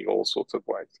 physically, all sorts of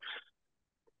ways.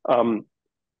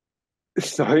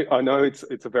 So I know it's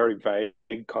a very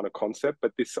vague kind of concept,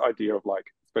 but this idea of like,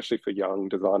 especially for young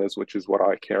designers, which is what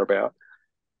I care about,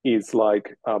 is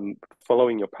like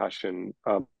following your passion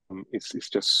is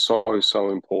just so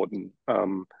important.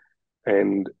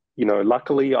 And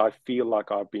luckily, I feel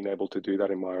like I've been able to do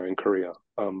that in my own career.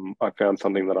 I found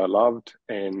something that I loved,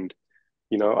 and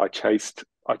I chased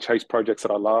projects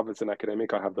that I love as an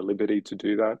academic. I have the liberty to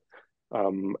do that,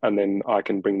 and then I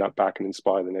can bring that back and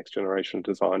inspire the next generation of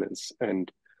designers.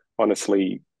 And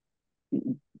honestly,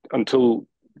 until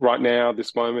right now,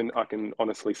 this moment, I can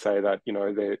honestly say that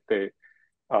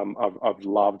I've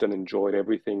loved and enjoyed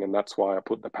everything, and that's why I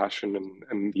put the passion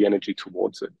and the energy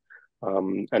towards it.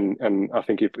 And I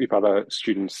think if other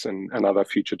students and other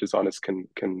future designers can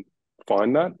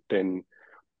find that, then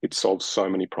it solves so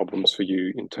many problems for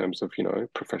you in terms of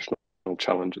professional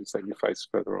challenges that you face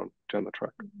further on down the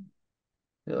track.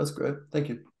 Yeah, that's great. Thank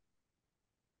you.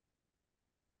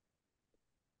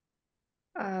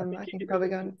 I can probably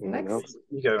go next.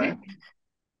 You go,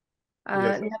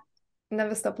 man.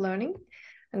 Never stop learning.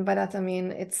 And by that, I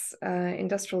mean, it's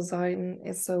industrial design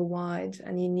is so wide,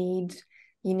 and you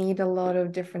need a lot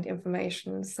of different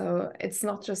information. So it's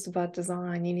not just about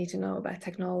design. You need to know about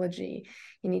technology.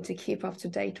 You need to keep up to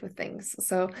date with things.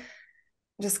 So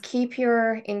just keep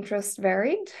your interest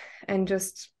varied and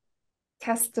just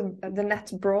cast the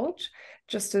net broad,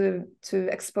 just to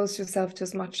expose yourself to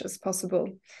as much as possible,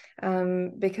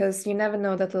 because you never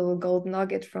know that little gold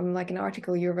nugget from like an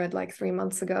article you read like 3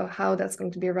 months ago, how that's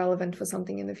going to be relevant for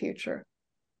something in the future.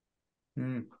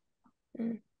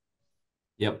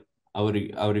 Yep, I would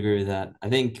agree with that. I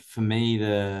think for me,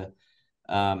 the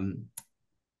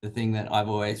thing that I've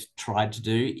always tried to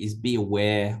do is be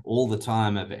aware all the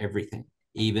time of everything,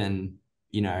 even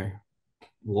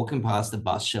walking past a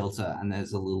bus shelter and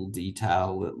there's a little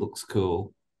detail that looks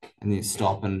cool, and you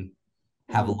stop and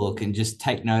have a look and just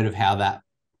take note of how that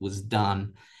was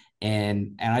done.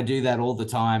 And I do that all the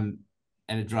time,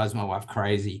 and it drives my wife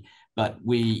crazy. But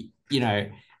we,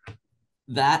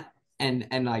 that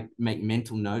and like make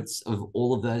mental notes of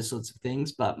all of those sorts of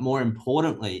things. But more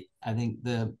importantly, I think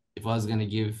if I was going to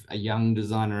give a young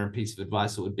designer a piece of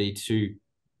advice, it would be to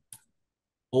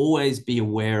always be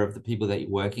aware of the people that you're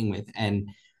working with, and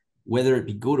whether it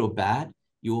be good or bad,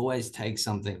 you always take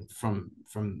something from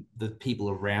the people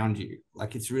around you.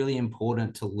 Like, it's really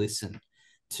important to listen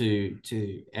to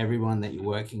everyone that you're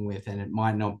working with, and it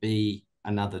might not be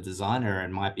another designer,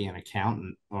 it might be an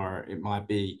accountant, or it might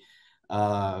be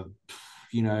a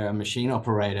machine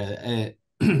operator.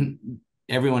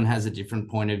 Everyone has a different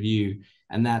point of view,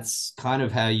 and that's kind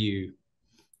of how you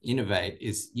innovate.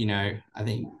 I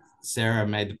think Sarah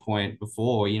made the point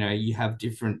before, you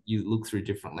look through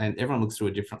different lens. Everyone looks through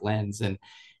a different lens,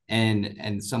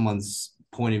 and someone's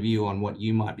point of view on what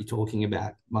you might be talking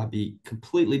about might be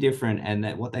completely different, and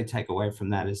that what they take away from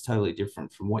that is totally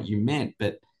different from what you meant,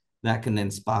 but that can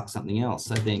then spark something else.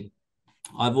 I think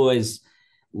I've always,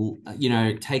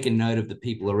 taken note of the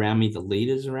people around me, the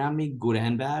leaders around me, good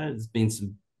and bad. There's been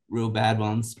some real bad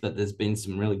ones, but there's been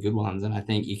some really good ones. And I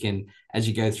think you can, as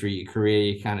you go through your career,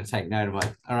 you kind of take note of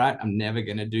like, all right, I'm never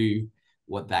going to do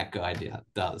what that guy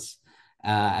does.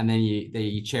 And then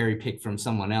you cherry pick from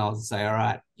someone else and say, all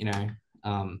right,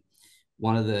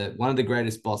 one of the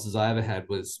greatest bosses I ever had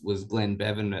was Glenn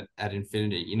Bevan at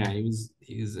Infinity.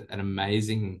 He was an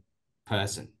amazing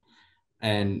person,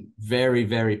 and very,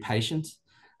 very patient,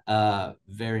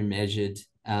 very measured,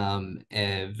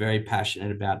 very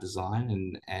passionate about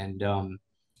design, and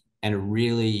a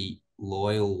really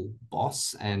loyal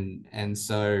boss. And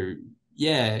so,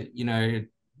 yeah,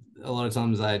 a lot of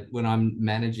times when I'm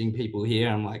managing people here,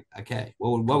 I'm like, okay,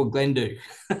 well, what would Glenn do?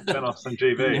 Turn off some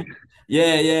GB.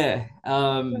 Yeah.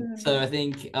 So I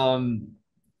think,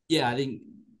 I think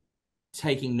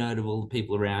taking note of all the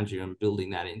people around you and building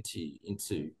that into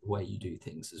the way you do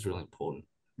things is really important.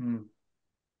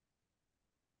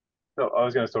 So I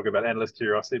was going to talk about endless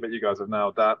curiosity, but you guys have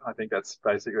nailed that. I think that's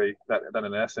basically that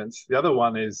in essence. The other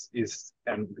one is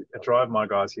and I drive my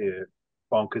guys here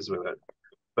bonkers with it,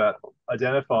 but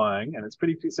identifying, and it's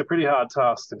a pretty hard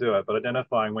task to do it, but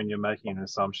identifying when you're making an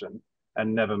assumption,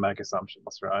 and never make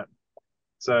assumptions, right?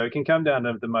 So it can come down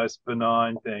to the most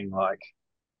benign thing, like,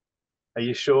 are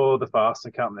you sure the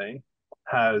fastener company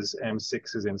has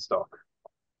M6s in stock?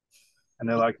 And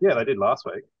they're like, yeah, they did last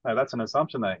week. No, that's an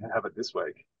assumption they have it this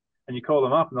week. And you call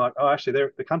them up and they're like, oh, actually,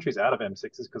 the country's out of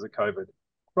M6s because of COVID.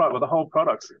 Right, well, the whole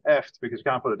product's effed because you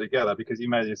can't put it together because you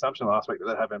made the assumption last week that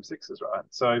they'd have M6s, right?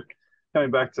 So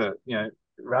coming back to,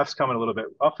 Raf's comment a little bit,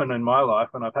 often in my life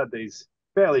when I've had these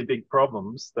fairly big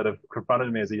problems that have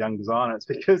confronted me as a young designer, it's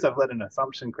because I've let an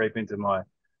assumption creep into my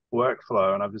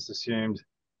workflow, and I've just assumed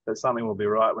that something will be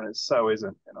right when it so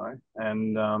isn't,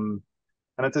 and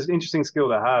it's an interesting skill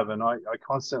to have, and I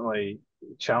constantly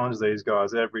challenge these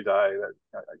guys every day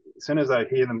that as soon as I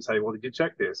hear them say, well, did you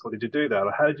check this? Or did you do that?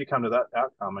 Or how did you come to that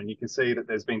outcome? And you can see that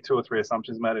there's been 2 or 3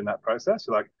 assumptions made in that process.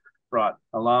 You're like, right,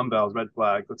 alarm bells, red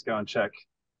flags, let's go and check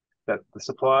that the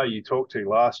supplier you talked to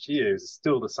last year is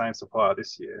still the same supplier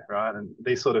this year, right? And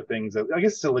these sort of things, I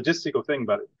guess it's a logistical thing,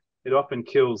 but it often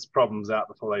kills problems out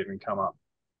before they even come up.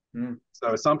 So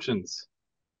assumptions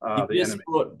are the enemy.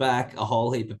 Brought back a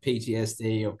whole heap of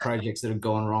PTSD of projects that have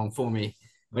gone wrong for me.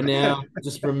 But now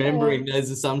just remembering those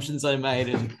assumptions I made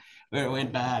and where it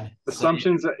went bad.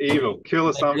 Assumptions are evil. Kill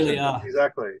assumptions. Really are.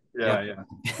 Exactly. Yeah.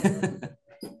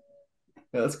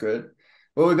 Yeah, that's great.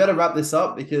 Well, we better wrap this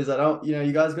up because I don't,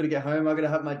 you guys got to get home. I got to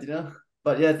have my dinner.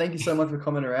 But yeah, thank you so much for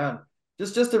coming around.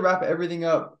 Just to wrap everything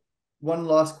up, one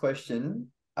last question.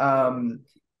 When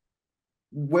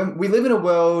we live in a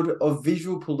world of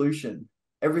visual pollution,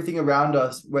 everything around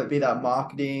us, whether it be that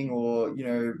marketing or,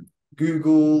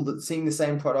 Google, that's seeing the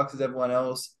same products as everyone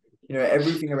else,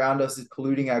 everything around us is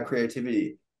polluting our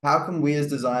creativity. How can we as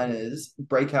designers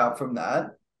break out from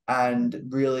that and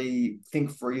really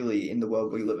think freely in the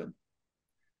world we live in?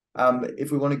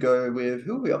 If we want to go with,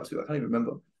 who are we up to? I can't even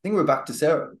remember. I think we're back to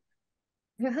Sarah.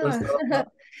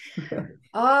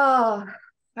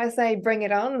 I say bring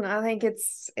it on. I think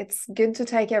it's good to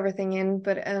take everything in,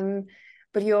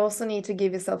 but you also need to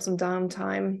give yourself some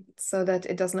downtime so that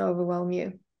it doesn't overwhelm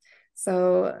you.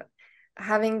 So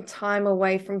having time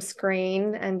away from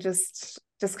screen and just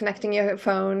disconnecting your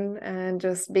phone and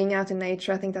just being out in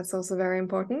nature, I think that's also very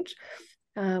important.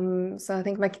 So I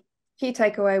think my key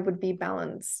takeaway would be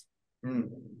balance.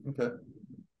 Okay.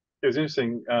 It was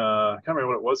interesting. I can't remember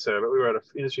what it was, Sarah, but we were at an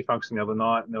industry function the other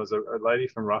night, and there was a lady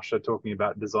from Russia talking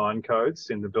about design codes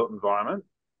in the built environment.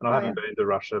 And I haven't been to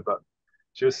Russia, but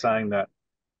she was saying that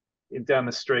down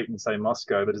the street in, say,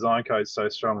 Moscow, the design code is so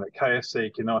strong that KFC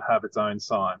cannot have its own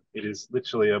sign. It is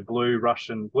literally a blue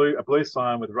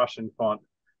sign with Russian font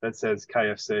that says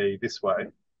KFC this way,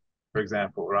 for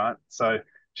example, right? So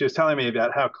she was telling me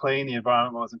about how clean the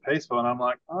environment was and peaceful, and I'm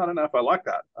like, I don't know if I like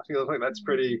that. I feel like that's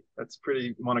pretty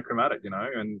monochromatic,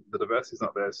 and the diversity's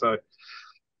not there. So,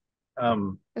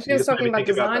 she was talking about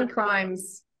design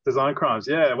crimes. Design crimes,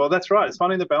 yeah. Well, that's right. It's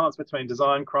finding the balance between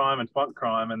design crime and font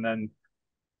crime, and then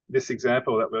this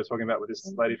example that we were talking about with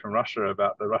this lady from Russia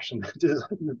about the Russian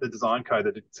the design code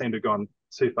that seemed to have gone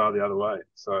too far the other way.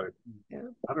 So, I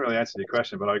haven't really answered your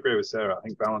question, but I agree with Sarah. I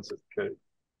think balance is the key.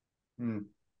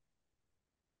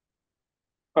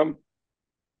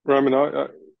 Roman,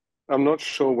 I'm not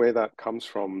sure where that comes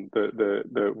from.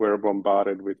 The we're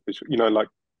bombarded with visual, like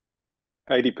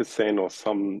 80% or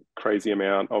some crazy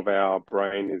amount of our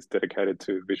brain is dedicated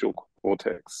to visual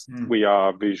cortex. We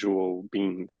are visual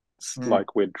beings.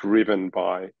 Like we're driven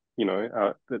by,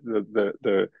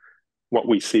 the what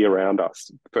we see around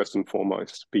us first and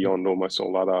foremost, beyond almost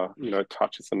all other,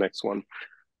 touch is the next one.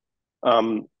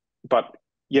 But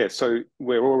yeah, so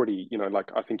we're already,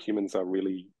 I think humans are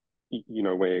really,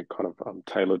 we're kind of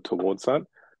tailored towards that.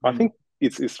 I think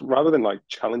it's rather than like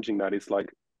challenging that, it's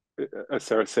like, as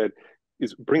Sarah said,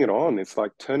 is bring it on. It's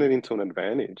like turn it into an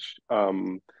advantage.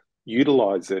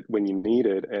 Utilize it when you need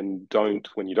it and don't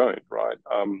when you don't, right?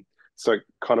 So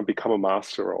kind of become a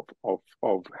master of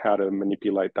how to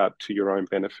manipulate that to your own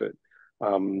benefit.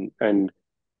 And,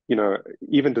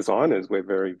 even designers, we're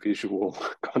very visual,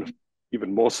 kind of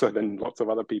even more so than lots of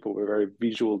other people. We're very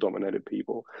visual dominated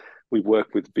people. We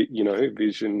work with,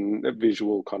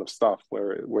 visual kind of stuff,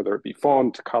 whether it be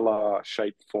font, color,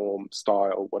 shape, form,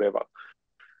 style, whatever.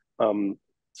 So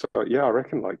yeah, I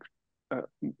reckon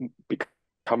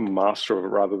become a master of it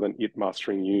rather than it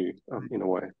mastering you in a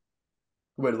way.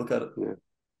 Way to look at it.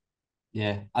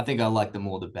 Yeah, I think I like the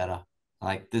more the better.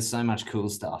 Like there's so much cool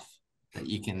stuff that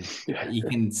you can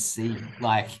see.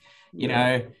 Like,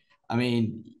 I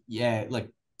mean, like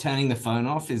turning the phone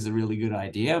off is a really good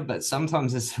idea, but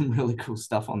sometimes there's some really cool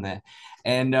stuff on there.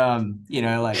 And some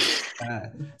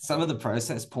of the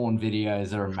process porn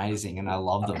videos are amazing and I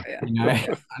love them.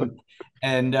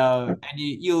 And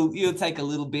you'll take a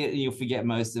little bit and you'll forget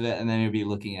most of it, and then you'll be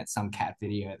looking at some cat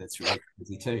video that's really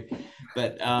crazy too.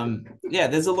 But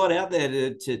there's a lot out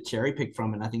there to cherry pick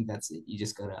from, and I think that's it. You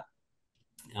just gotta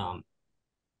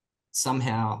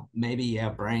somehow, maybe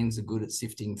our brains are good at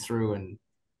sifting through and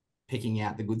picking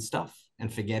out the good stuff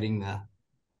and forgetting the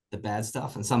bad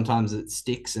stuff, and sometimes it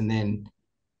sticks, and then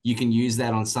you can use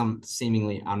that on some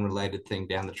seemingly unrelated thing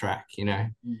down the track,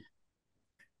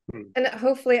 And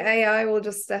hopefully AI will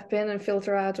just step in and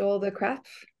filter out all the crap.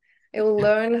 It will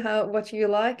learn what you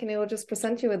like and it will just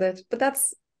present you with it. But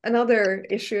that's another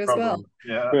issue as well.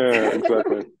 Yeah,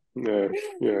 exactly. Yeah.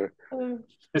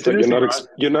 It's so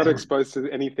you're not exposed to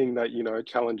anything that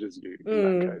challenges you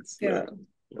in that case.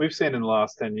 we've seen in the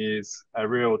last 10 years a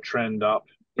real trend up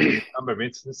in the number of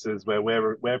instances where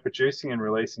we're producing and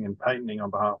releasing and patenting on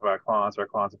behalf of our clients are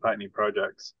patenting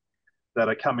projects that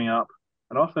are coming up,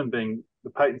 and often the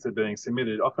patents are being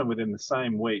submitted often within the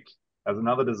same week as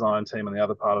another design team in the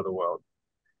other part of the world.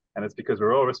 And it's because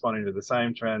we're all responding to the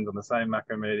same trends on the same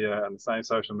macro media and the same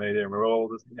social media, and we're all,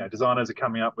 designers are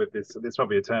coming up with this. There's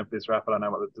probably a term for this, Raph. I don't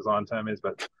know what the design term is,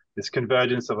 but this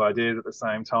convergence of ideas at the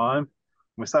same time.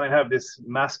 We're starting to have this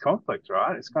mass conflict,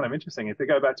 right? It's kind of interesting. If we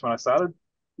go back to when I started,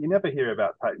 you never hear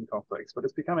about patent conflicts, but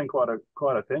it's becoming quite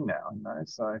a thing now,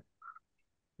 So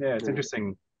yeah, it's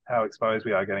interesting how exposed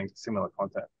we are getting to similar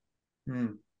content.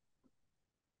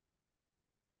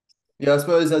 Yeah, I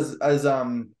suppose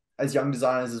as young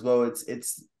designers as well,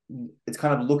 it's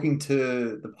kind of looking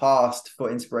to the past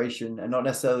for inspiration and not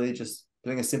necessarily just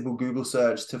doing a simple Google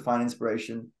search to find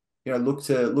inspiration. Look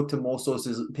to more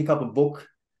sources, pick up a book,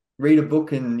 read a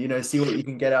book, and see what you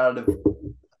can get out of it.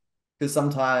 Because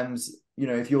sometimes,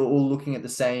 if you're all looking at the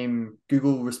same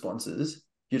Google responses,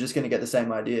 you're just going to get the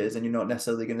same ideas, and you're not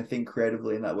necessarily going to think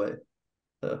creatively in that way.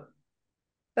 So.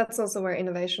 That's also where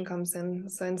innovation comes in.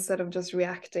 So instead of just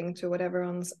reacting to what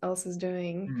everyone else is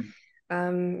doing,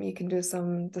 you can do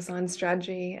some design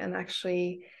strategy and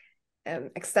actually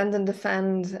extend and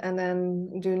defend, and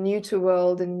then do new to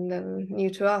world and then new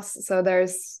to us. So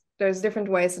there's different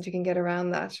ways that you can get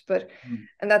around that. But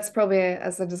and that's probably,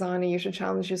 as a designer, you should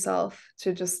challenge yourself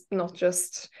to just not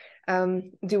just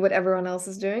do what everyone else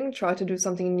is doing. Try to do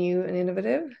something new and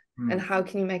innovative. And how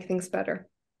can you make things better?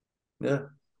 Yeah.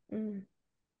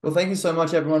 Well, thank you so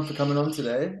much, everyone, for coming on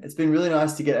today. It's been really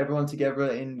nice to get everyone together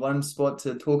in one spot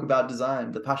to talk about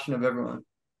design, the passion of everyone.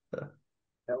 Yeah,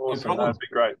 awesome. That's been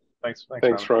great. Thanks,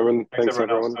 Roman. Thanks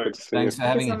everyone. Good to see Thanks you. for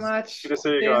having Thank you so us. much. Good to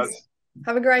see you guys.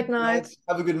 Have a great night.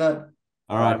 Have a good night.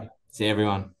 All right. See you,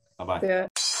 everyone. Bye-bye. See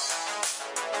ya.